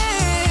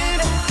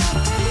dancing.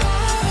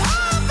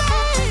 Oh,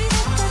 baby.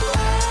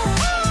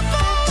 Oh,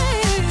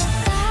 baby.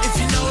 If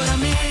you know what I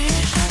mean.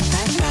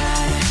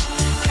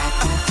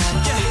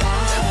 Yeah.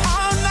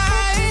 All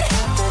night.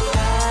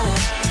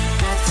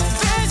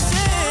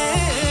 Dancing.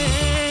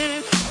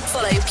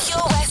 Follow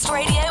Pure West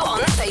Radio on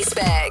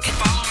Facebook.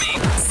 Follow me.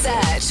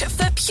 Search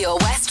for Pure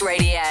West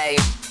Radio.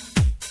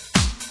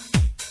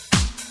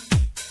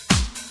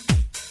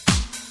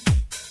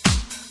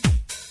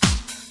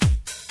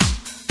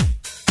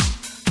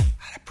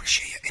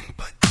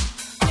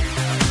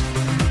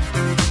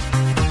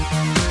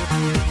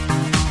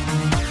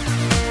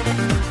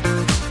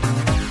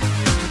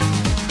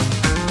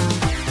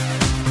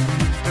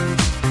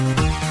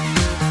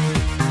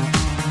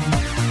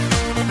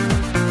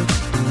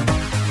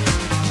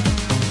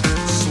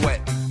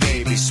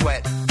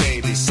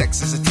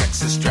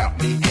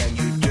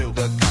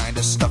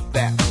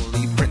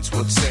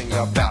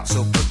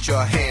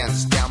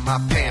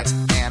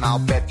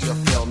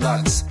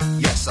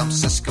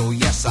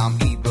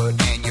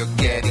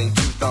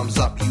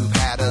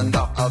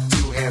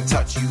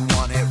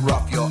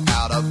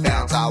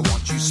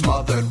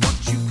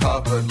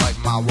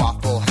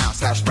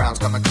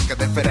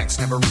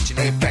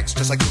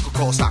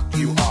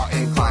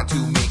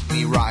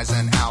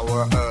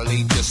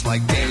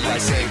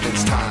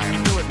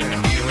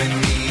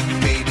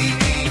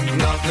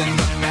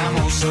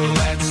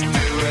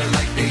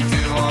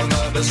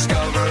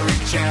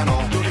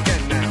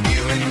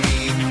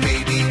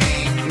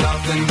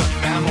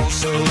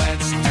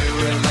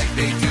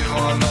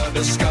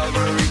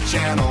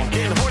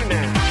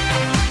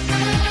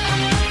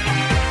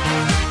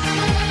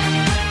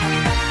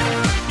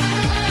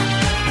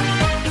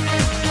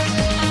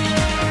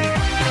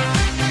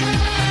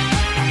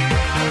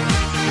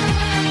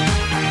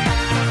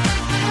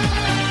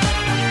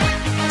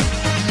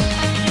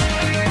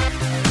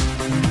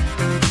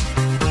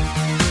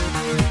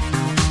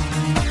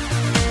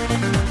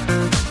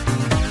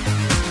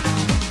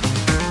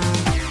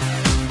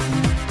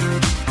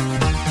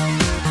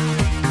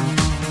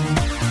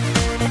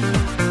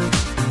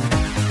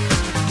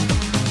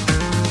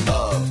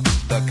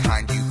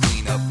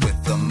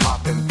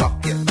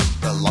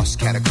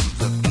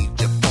 catacombs of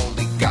Egypt.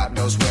 Only God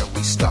knows where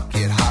we stuck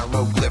it.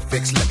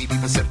 Hieroglyphics, let me be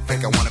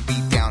Pacific. I wanna be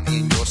down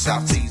in your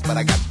South Seas, but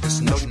I got this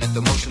notion that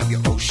the motion of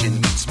your ocean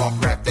meets small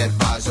craft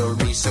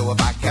advisory. So if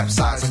I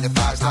capsize and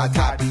defies high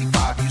tide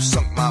D5, you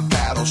sunk my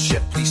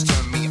battleship. Please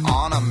turn me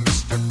on. I'm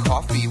Mr.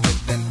 Coffee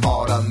with an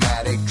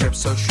automatic drip.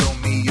 So show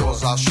me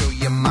yours, I'll show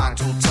you mine.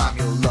 Tool time,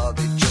 you'll love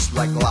it just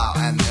like Lao,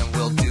 and then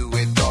we'll do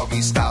it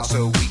doggy style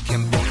so we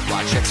can both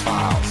watch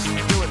X-Files.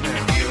 Do it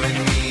now. You and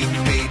me,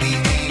 baby,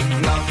 ain't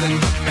nothing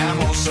but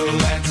mammals, so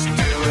let's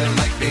do it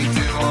like they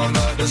do on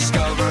the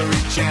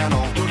Discovery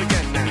Channel. Do it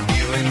again now.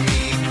 You and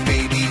me,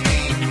 baby,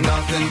 ain't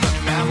nothing but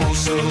mammals,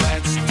 so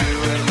let's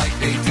do it like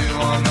they do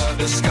on the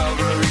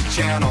Discovery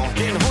Channel.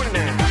 Getting horny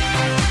now.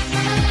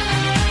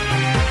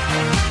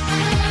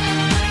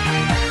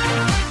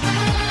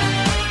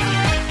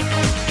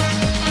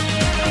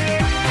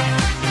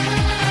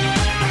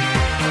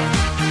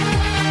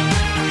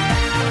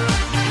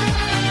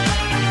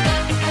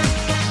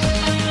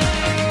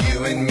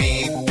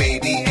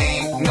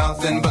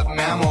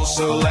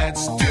 So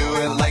let's do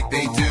it like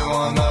they do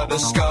on the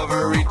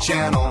Discovery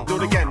Channel. Do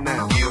it again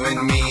now. You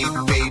and me,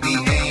 baby,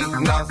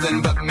 ain't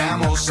nothing but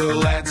mammals. So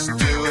let's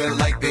do it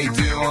like they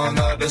do on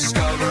the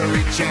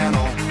Discovery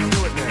Channel.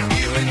 Do it now.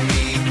 You and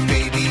me,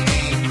 baby,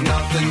 ain't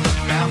nothing but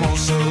mammals.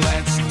 So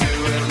let's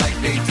do it like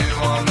they do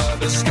on the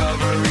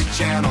Discovery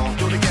Channel.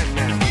 Do it again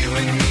now. You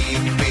and me,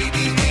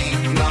 baby,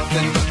 ain't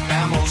nothing but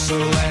mammals. So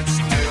let's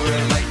do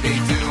it like they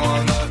do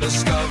on the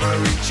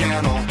Discovery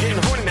Channel.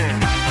 Getting horny now.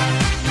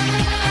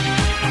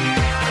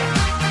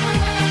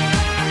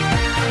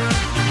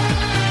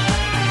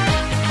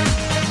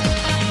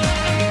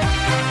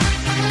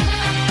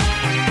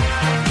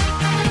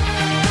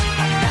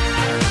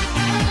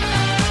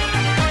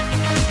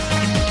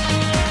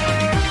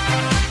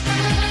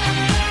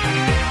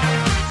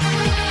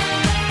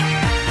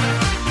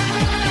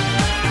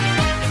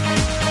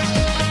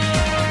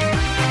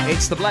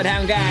 It's the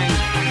Bloodhound Gang,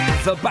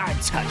 The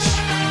Bad Touch,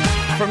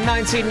 from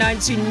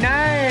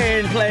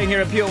 1999, playing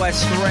here at Pure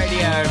West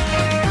Radio.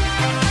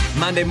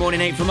 Monday morning,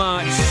 8th of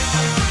March.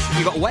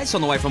 You got Wes on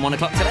the way from 1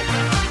 o'clock today.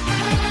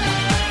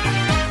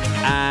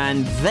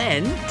 And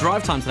then,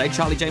 drive time today,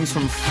 Charlie James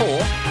from 4.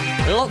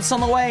 Lots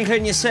on the way,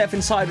 including your Surf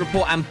Inside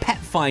report and Pet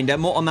Finder.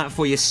 More on that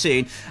for you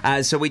soon.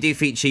 So we do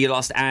feature your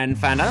lost and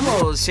found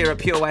animals here at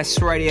Pure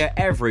West Radio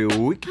every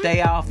weekday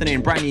afternoon.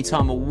 Brand new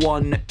time of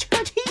 1:20.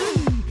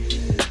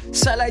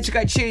 So loads of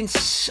great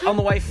tunes on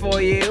the way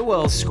for you.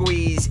 We'll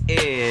squeeze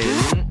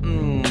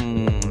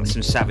in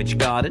some Savage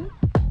Garden,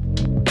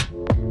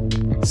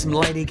 some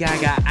Lady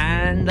Gaga,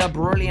 and a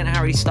brilliant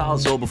Harry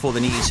Styles all before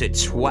the news at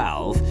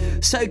 12.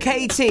 So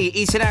KT,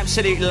 he's an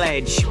absolute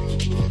ledge.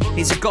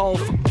 He's a golf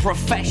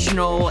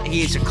professional.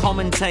 He is a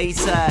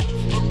commentator.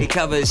 He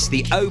covers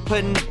the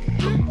Open.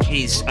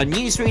 He's a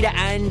newsreader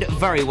and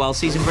very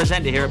well-seasoned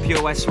presenter here at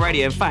Pure West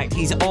Radio. In fact,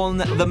 he's on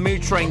the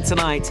mood train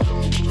tonight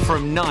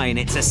from 9.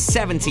 It's a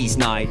 70s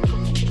night.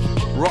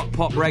 Rock,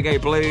 pop, reggae,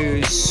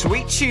 blues,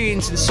 sweet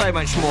tunes, and so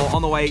much more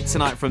on the way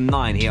tonight from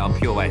 9 here on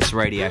Pure West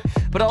Radio.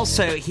 But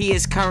also, he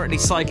is currently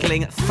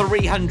cycling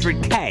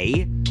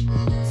 300k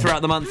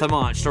throughout the month of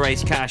March to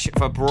raise cash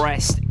for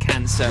breast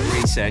cancer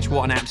research.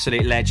 What an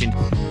absolute legend.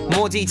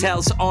 More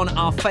details on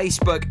our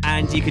Facebook,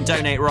 and you can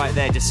donate right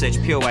there. Just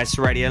search Pure West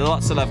Radio.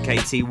 Lots of love,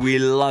 Katie. We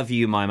love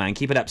you, my man.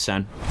 Keep it up,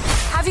 son.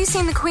 Have you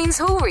seen the Queen's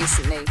Hall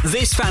recently?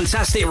 This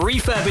fantastic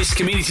refurbished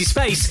community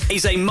space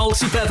is a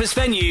multi-purpose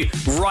venue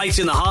right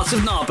in the heart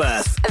of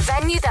Narberth. A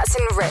venue that's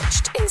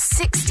enriched in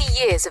 60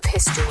 years of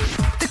history.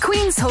 The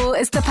Queen's Hall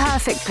is the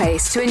perfect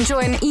place to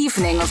enjoy an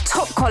evening of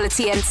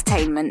top-quality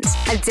entertainment,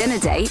 a dinner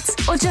date,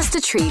 or just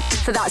a treat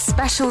for that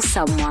special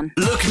someone.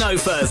 Look no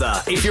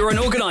further. If you're an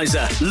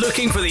organiser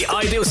looking for the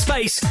ideal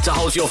space to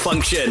hold your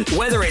function,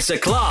 whether it's a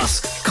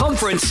class,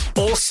 conference,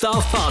 or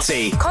staff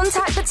party,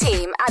 contact the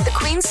team at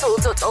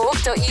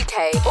thequeenshall.org.uk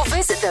or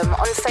visit them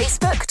on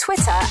Facebook,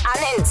 Twitter,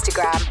 and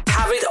Instagram.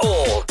 Have it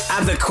all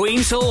at the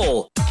Queen's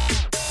Hall.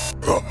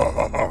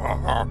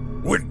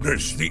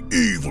 Witness the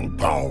evil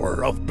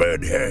power of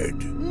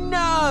Bedhead.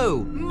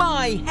 No!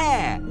 My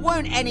hair!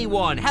 Won't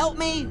anyone help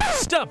me?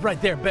 Stop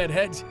right there,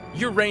 Bedheads.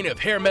 Your reign of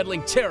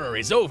hair-meddling terror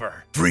is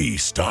over.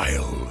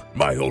 Freestyle,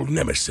 my old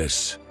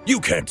nemesis.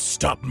 You can't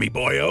stop me,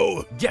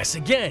 boyo. Guess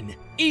again.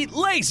 Eat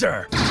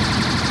laser!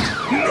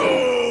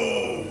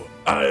 No!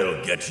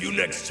 I'll get you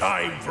next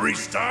time,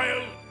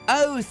 Freestyle.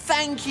 Oh,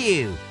 thank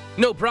you.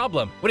 No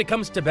problem. When it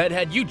comes to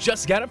Bedhead, you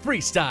just gotta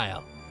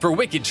freestyle. For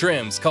wicked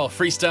trims, call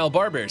Freestyle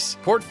Barbers,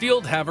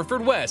 Portfield,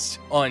 Haverfordwest,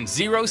 on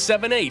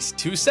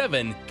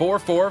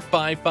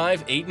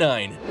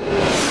 078-27445589.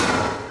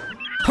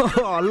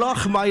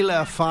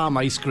 Lochmeyler Farm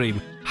Ice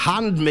Cream.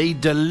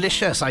 Handmade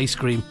delicious ice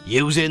cream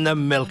using the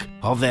milk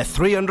of their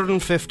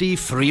 350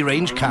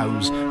 free-range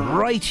cows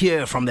right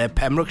here from their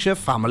Pembrokeshire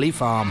family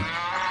farm.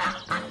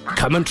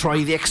 Come and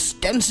try the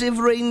extensive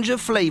range of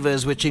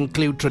flavours which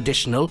include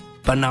traditional,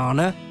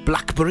 banana,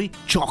 blackberry,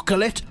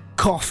 chocolate,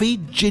 coffee,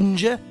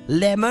 ginger,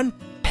 lemon,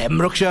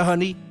 Pembrokeshire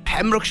honey,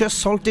 Pembrokeshire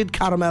salted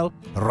caramel,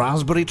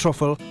 raspberry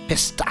truffle,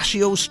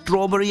 pistachio,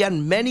 strawberry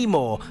and many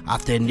more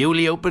at their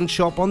newly opened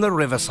shop on the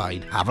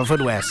Riverside,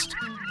 Haverfordwest.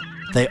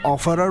 They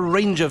offer a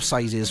range of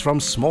sizes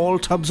from small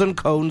tubs and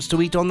cones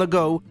to eat on the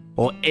go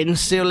or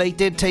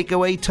insulated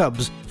takeaway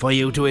tubs for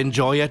you to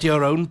enjoy at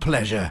your own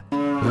pleasure.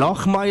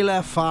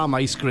 Lochmeyler Farm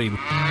Ice Cream.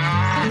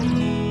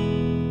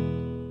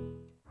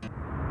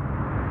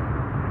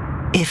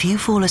 If you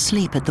fall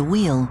asleep at the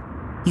wheel,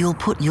 you'll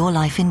put your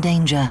life in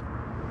danger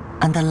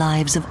and the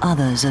lives of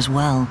others as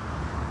well.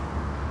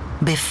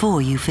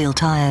 Before you feel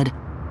tired,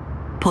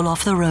 pull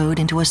off the road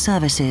into a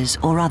services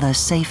or other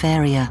safe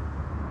area.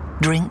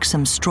 Drink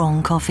some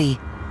strong coffee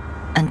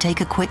and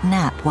take a quick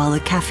nap while the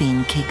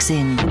caffeine kicks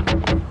in.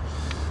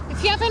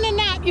 If you're having a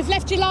nap, you've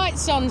left your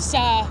lights on, sir.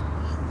 All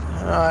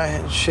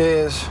right,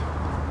 cheers.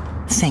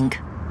 Think.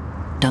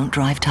 Don't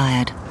drive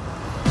tired.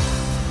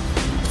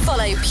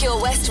 Follow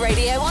Pure West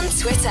Radio on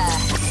Twitter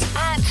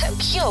at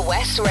Pure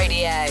West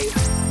Radio.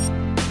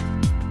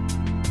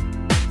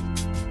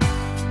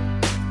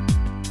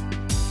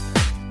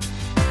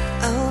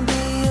 I'll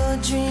be your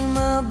dream,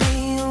 I'll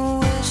be your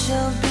wish,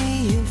 I'll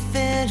be your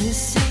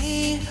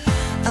fantasy.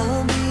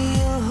 I'll be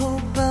your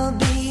hope, I'll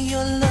be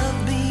your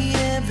love, be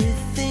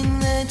everything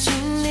that you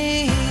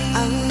need.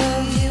 I'll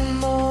love you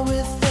more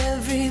with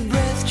every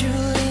breath,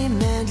 truly,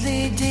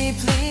 madly,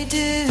 deeply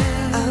do.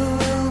 I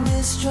will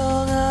be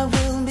strong, I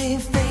will be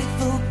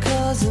faithful,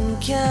 'cause I'm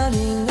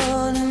counting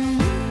on a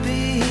new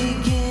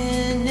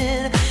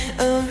beginning,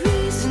 a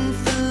reason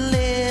for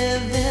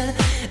living,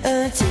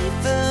 a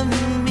deeper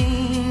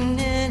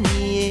meaning,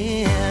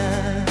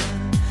 yeah.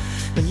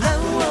 But I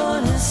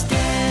wanna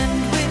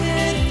stand with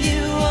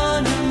you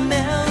on a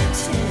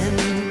mountain.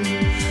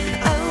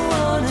 I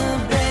wanna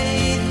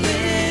bathe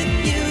with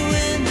you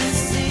in the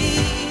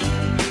sea.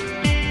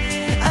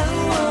 I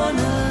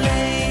wanna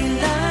lay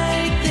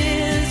like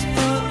this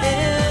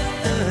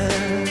forever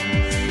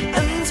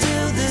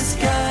until the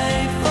sky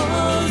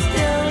falls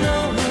down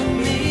on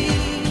me.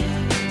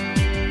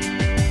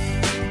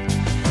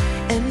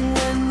 And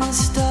when the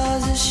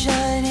stars are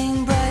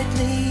shining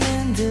brightly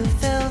in the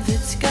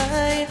velvet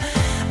sky,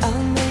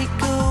 I'll make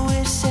a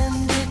wish,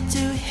 send it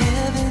to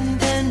heaven,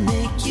 then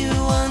make you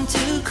want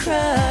to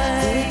cry.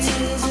 The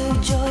tears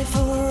of joy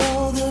for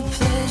all the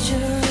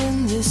pleasure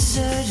and the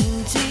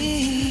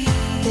certainty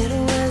that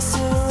we're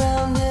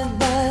surrounded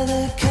by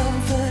the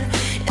comfort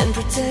and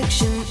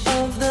protection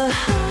of the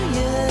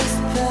highest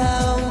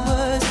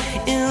powers.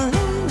 In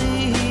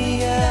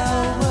lonely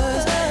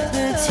hours,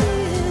 the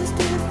tears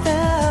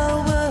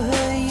devour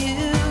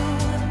you.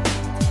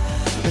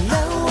 But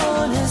I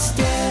wanna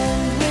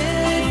stand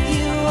with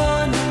you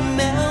on a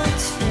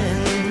mountain.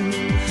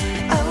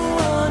 I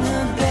wanna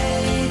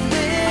bathe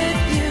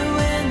with you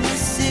in the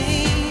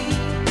sea.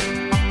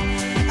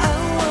 I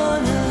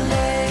wanna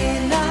lay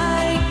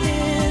like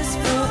this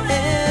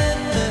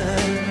forever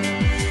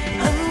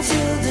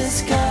until the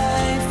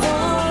sky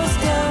falls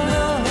down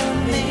on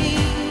me.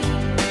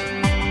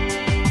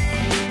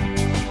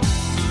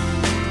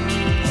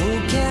 Oh,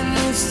 can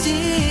you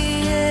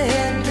see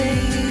it,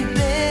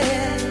 baby?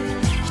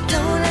 You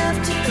don't have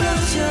to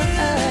close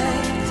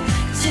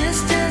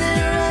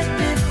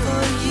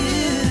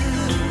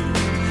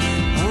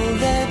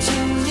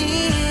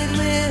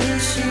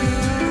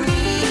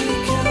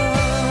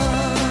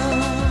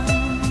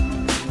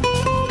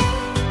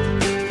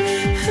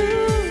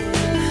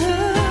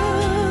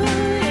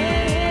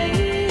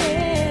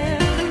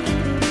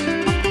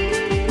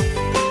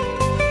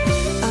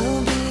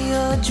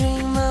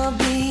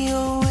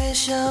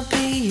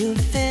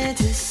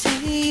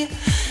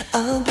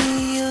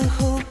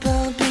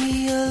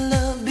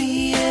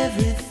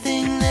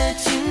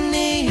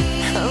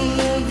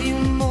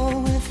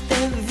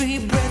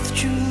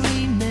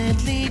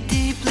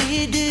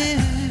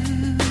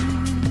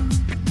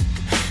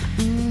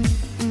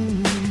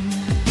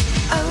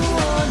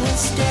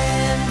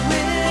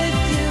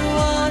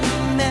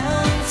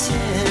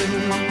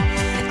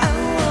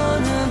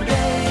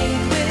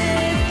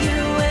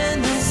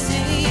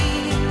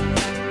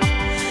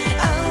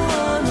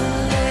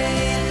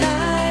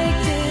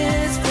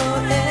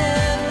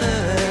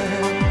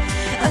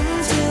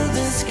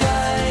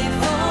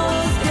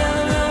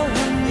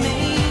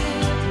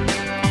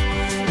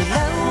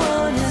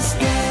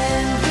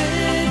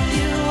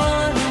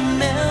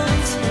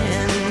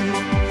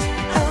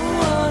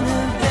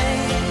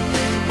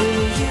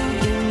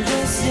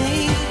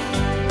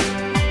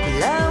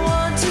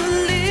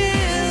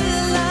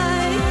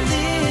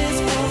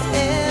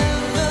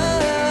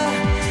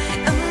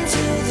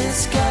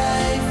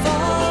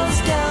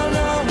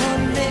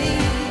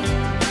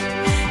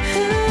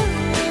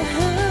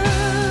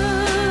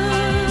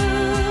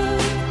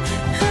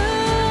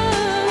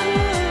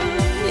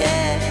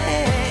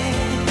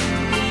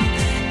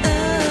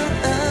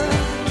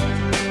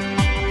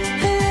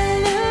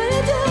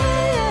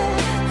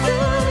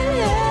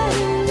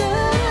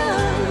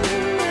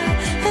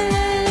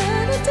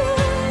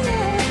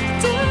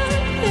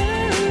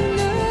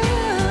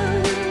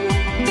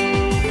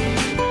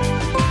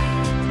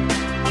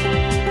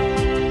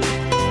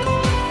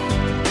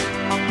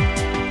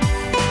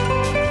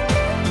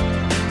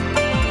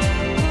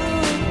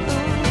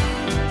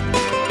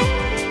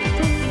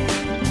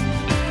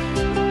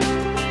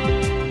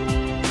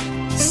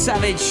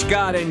Savage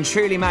Garden,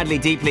 truly, madly,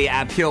 deeply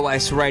at Pure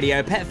West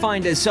Radio. Pet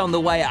Finders on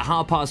the way at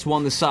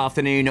 1:30 this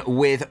afternoon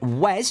with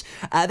Wes.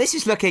 This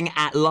is looking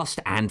at lost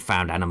and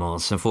found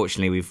animals.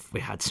 Unfortunately, we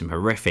had some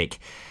horrific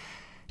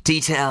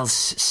details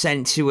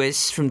sent to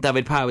us from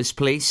David Powers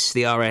Police,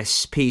 the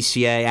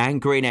RSPCA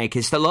and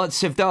Greenacres that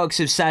lots of dogs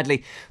have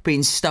sadly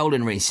been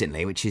stolen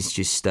recently, which is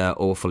just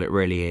awful. It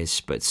really is.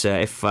 But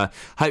if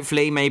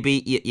hopefully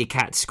maybe your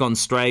cat's gone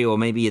stray or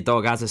maybe your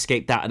dog has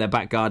escaped out of their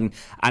back garden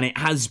and it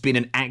has been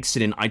an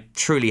accident, I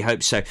truly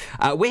hope so.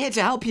 We're here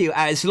to help you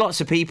as lots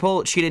of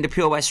people tune into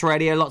Pure West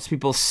Radio. Lots of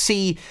people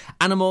see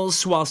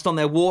animals whilst on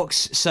their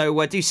walks.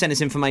 So do send us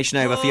information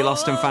over for your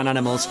lost and found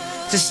animals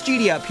to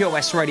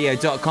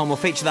studio@purewestradio.com. We'll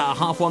feature that at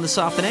 1:30 this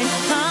afternoon.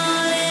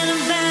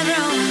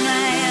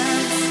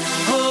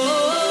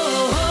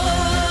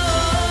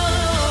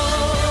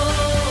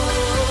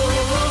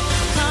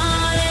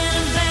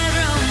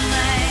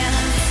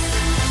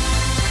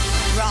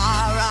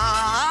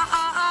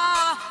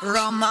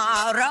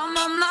 Roma,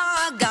 Roma,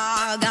 ma,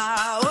 ga,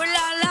 ga, ooh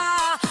la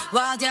la,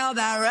 what's your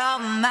bad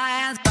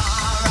romance?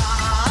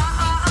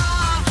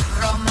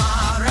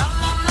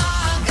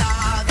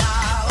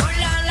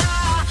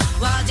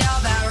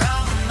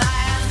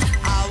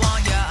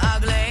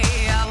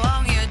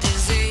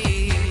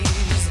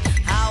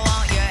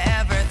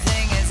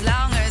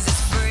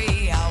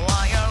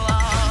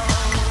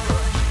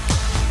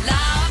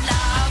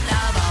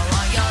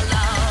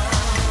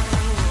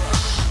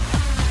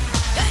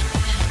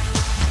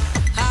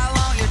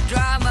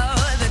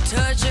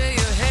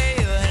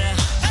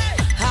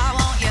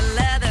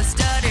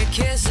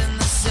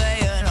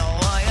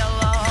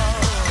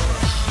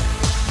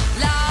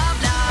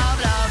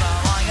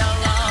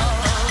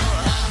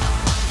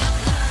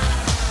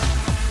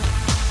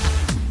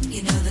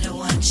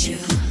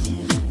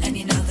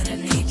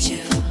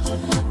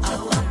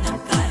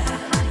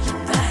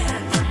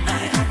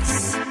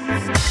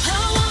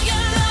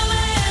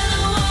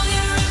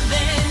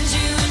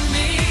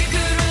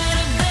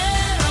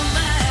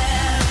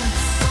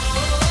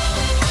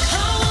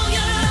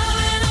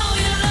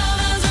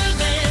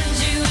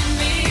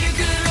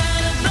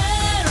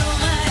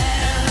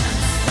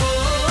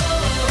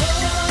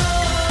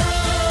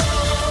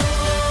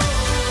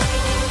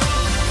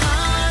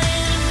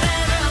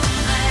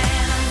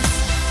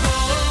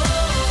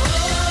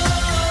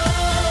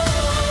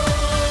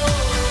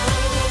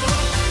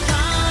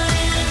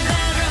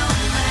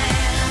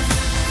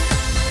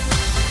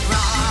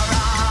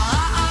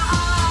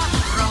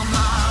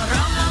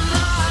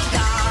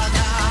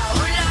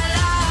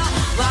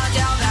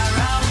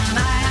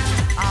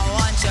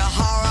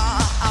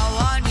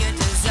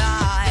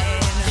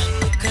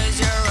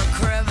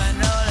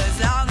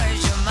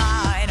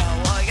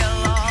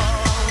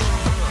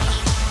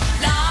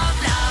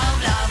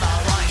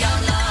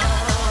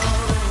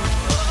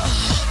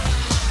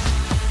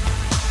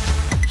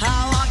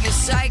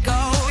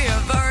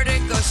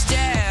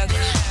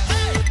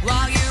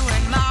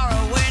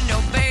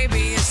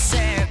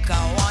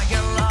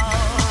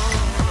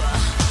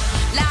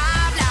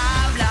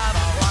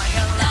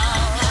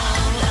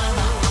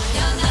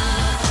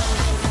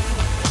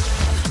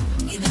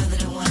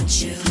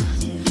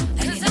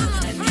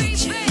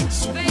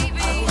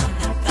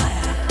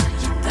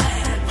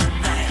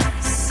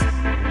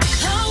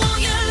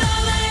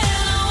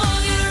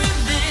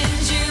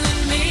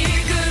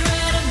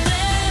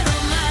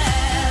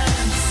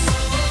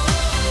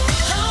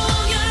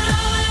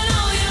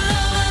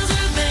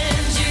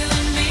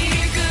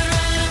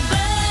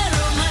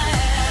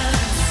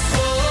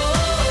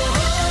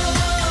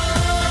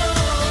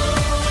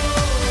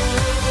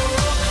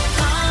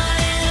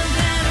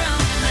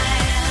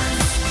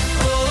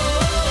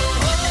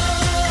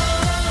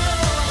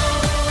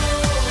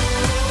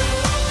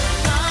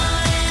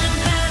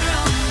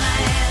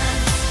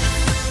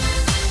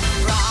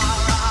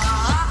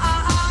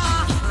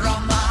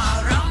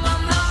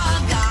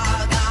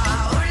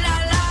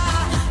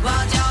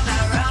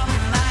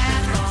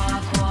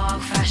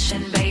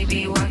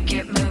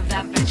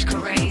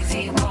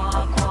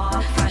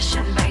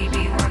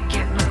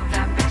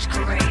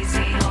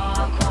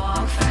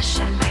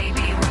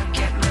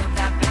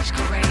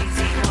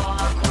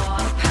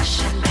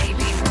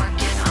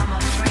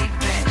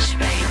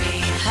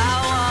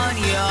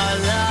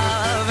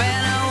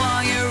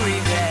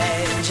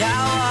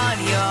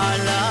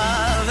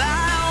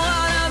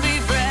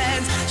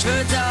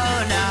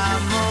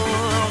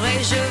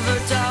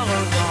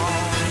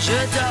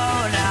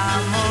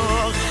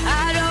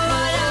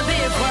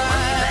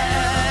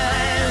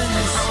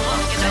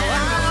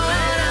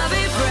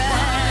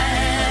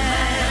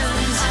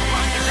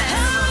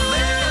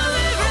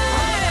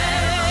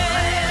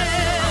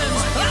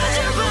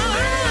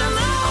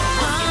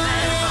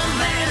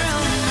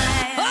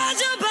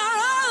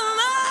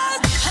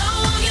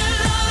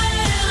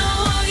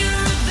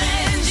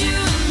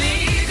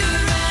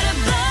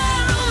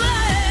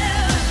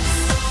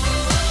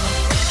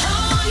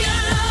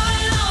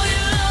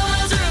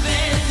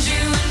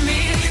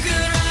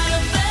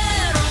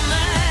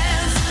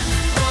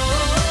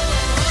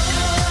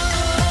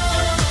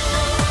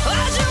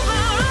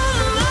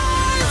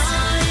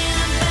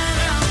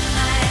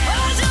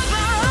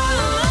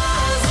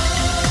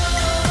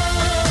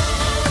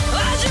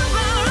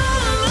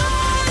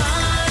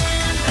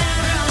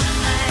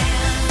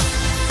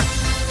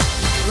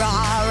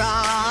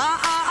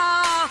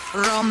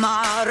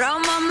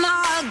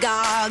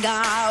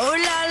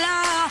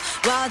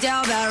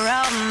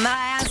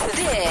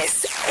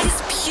 This is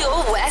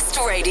Pure West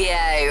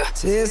Radio.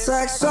 Tastes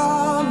like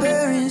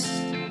strawberries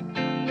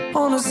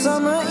on a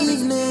summer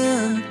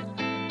evening,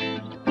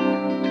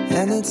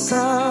 and it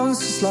sounds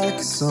just like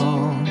a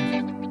song.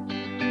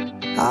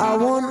 I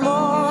want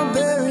more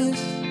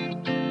berries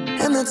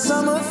and that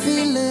summer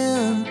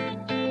feeling.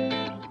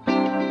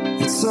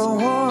 It's so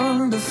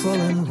wonderful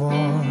and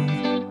warm.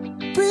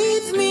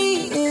 Breathe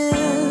me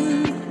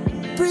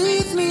in,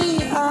 breathe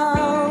me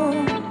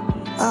out.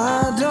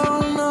 I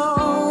don't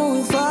know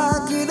if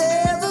I could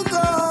ever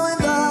go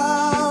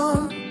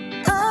without.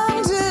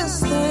 I'm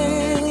just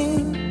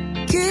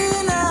thinking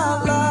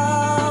out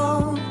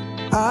loud.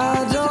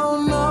 I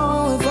don't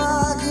know if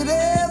I could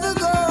ever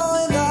go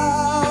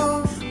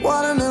without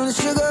watermelon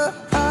sugar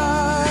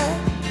high,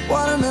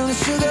 watermelon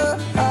sugar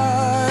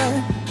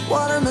high,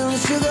 watermelon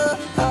sugar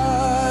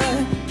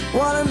high,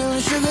 watermelon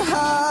sugar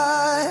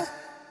high,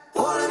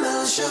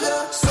 watermelon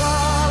sugar.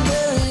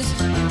 Strawberries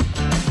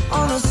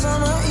on a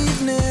summer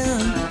evening.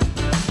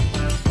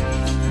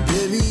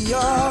 Baby,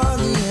 you're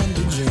the end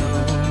of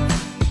June.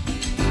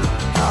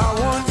 I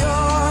want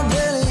your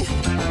belly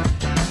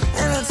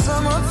and that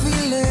summer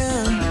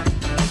feeling,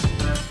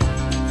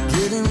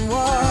 getting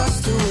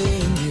washed away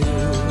in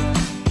you.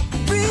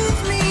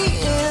 Breathe me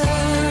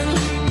in,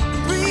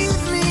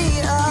 breathe me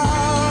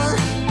out.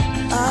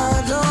 I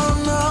don't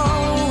know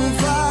if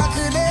I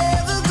could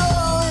ever go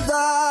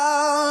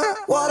without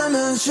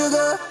watermelon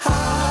sugar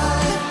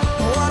high,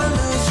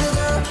 watermelon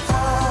sugar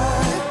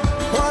high,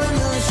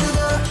 watermelon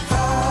sugar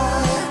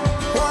high,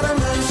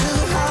 watermelon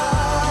sugar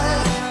high,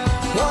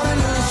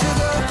 watermelon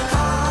sugar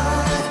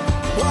high,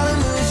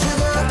 watermelon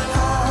sugar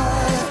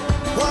high,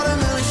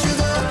 watermelon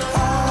sugar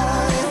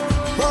high,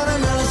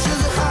 watermelon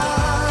sugar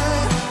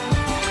high.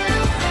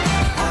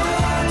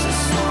 I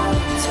just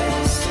wanna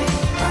taste it,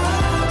 I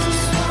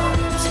just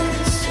wanna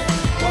taste it,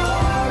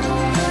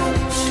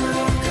 watermelon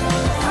sugar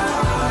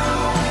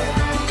high.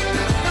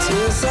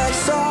 Tastes like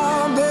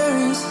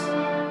strawberries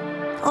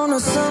on a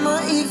summer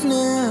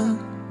evening,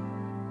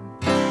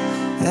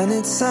 and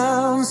it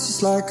sounds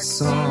just like a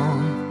song.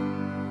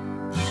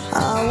 I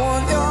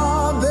want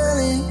your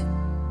belly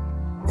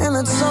and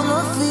that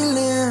summer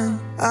feeling.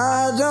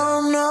 I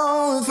don't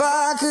know if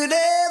I could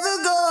ever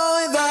go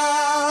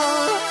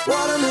without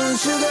watermelon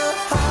sugar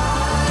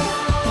high,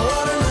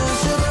 watermelon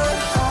sugar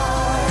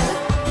high,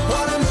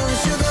 watermelon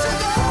sugar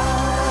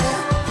high,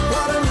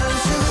 watermelon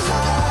sugar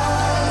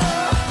high,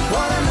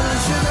 watermelon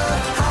sugar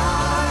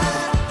high,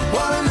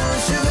 watermelon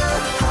sugar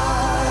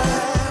high,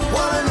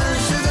 watermelon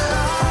sugar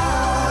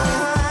high,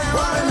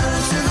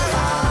 watermelon sugar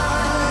high.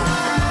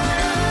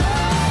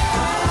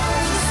 I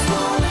just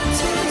wanna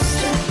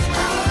taste it,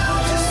 I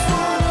just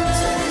wanna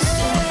taste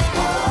it,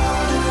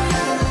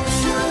 watermelon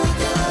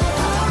sugar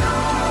high.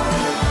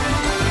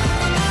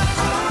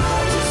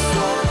 I just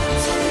wanna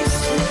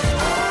taste it,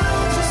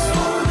 I just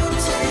wanna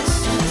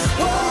taste it,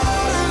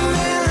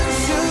 watermelon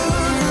sugar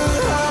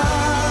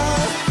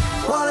high,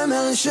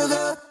 watermelon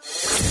sugar.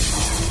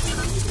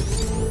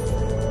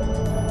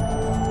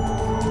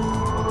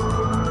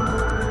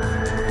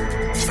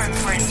 From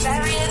Prince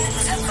Arian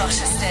to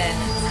Rochester.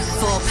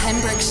 For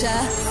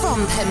Pembrokeshire, from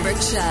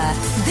Pembrokeshire,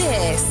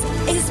 this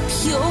is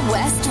Pure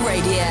West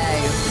Radio.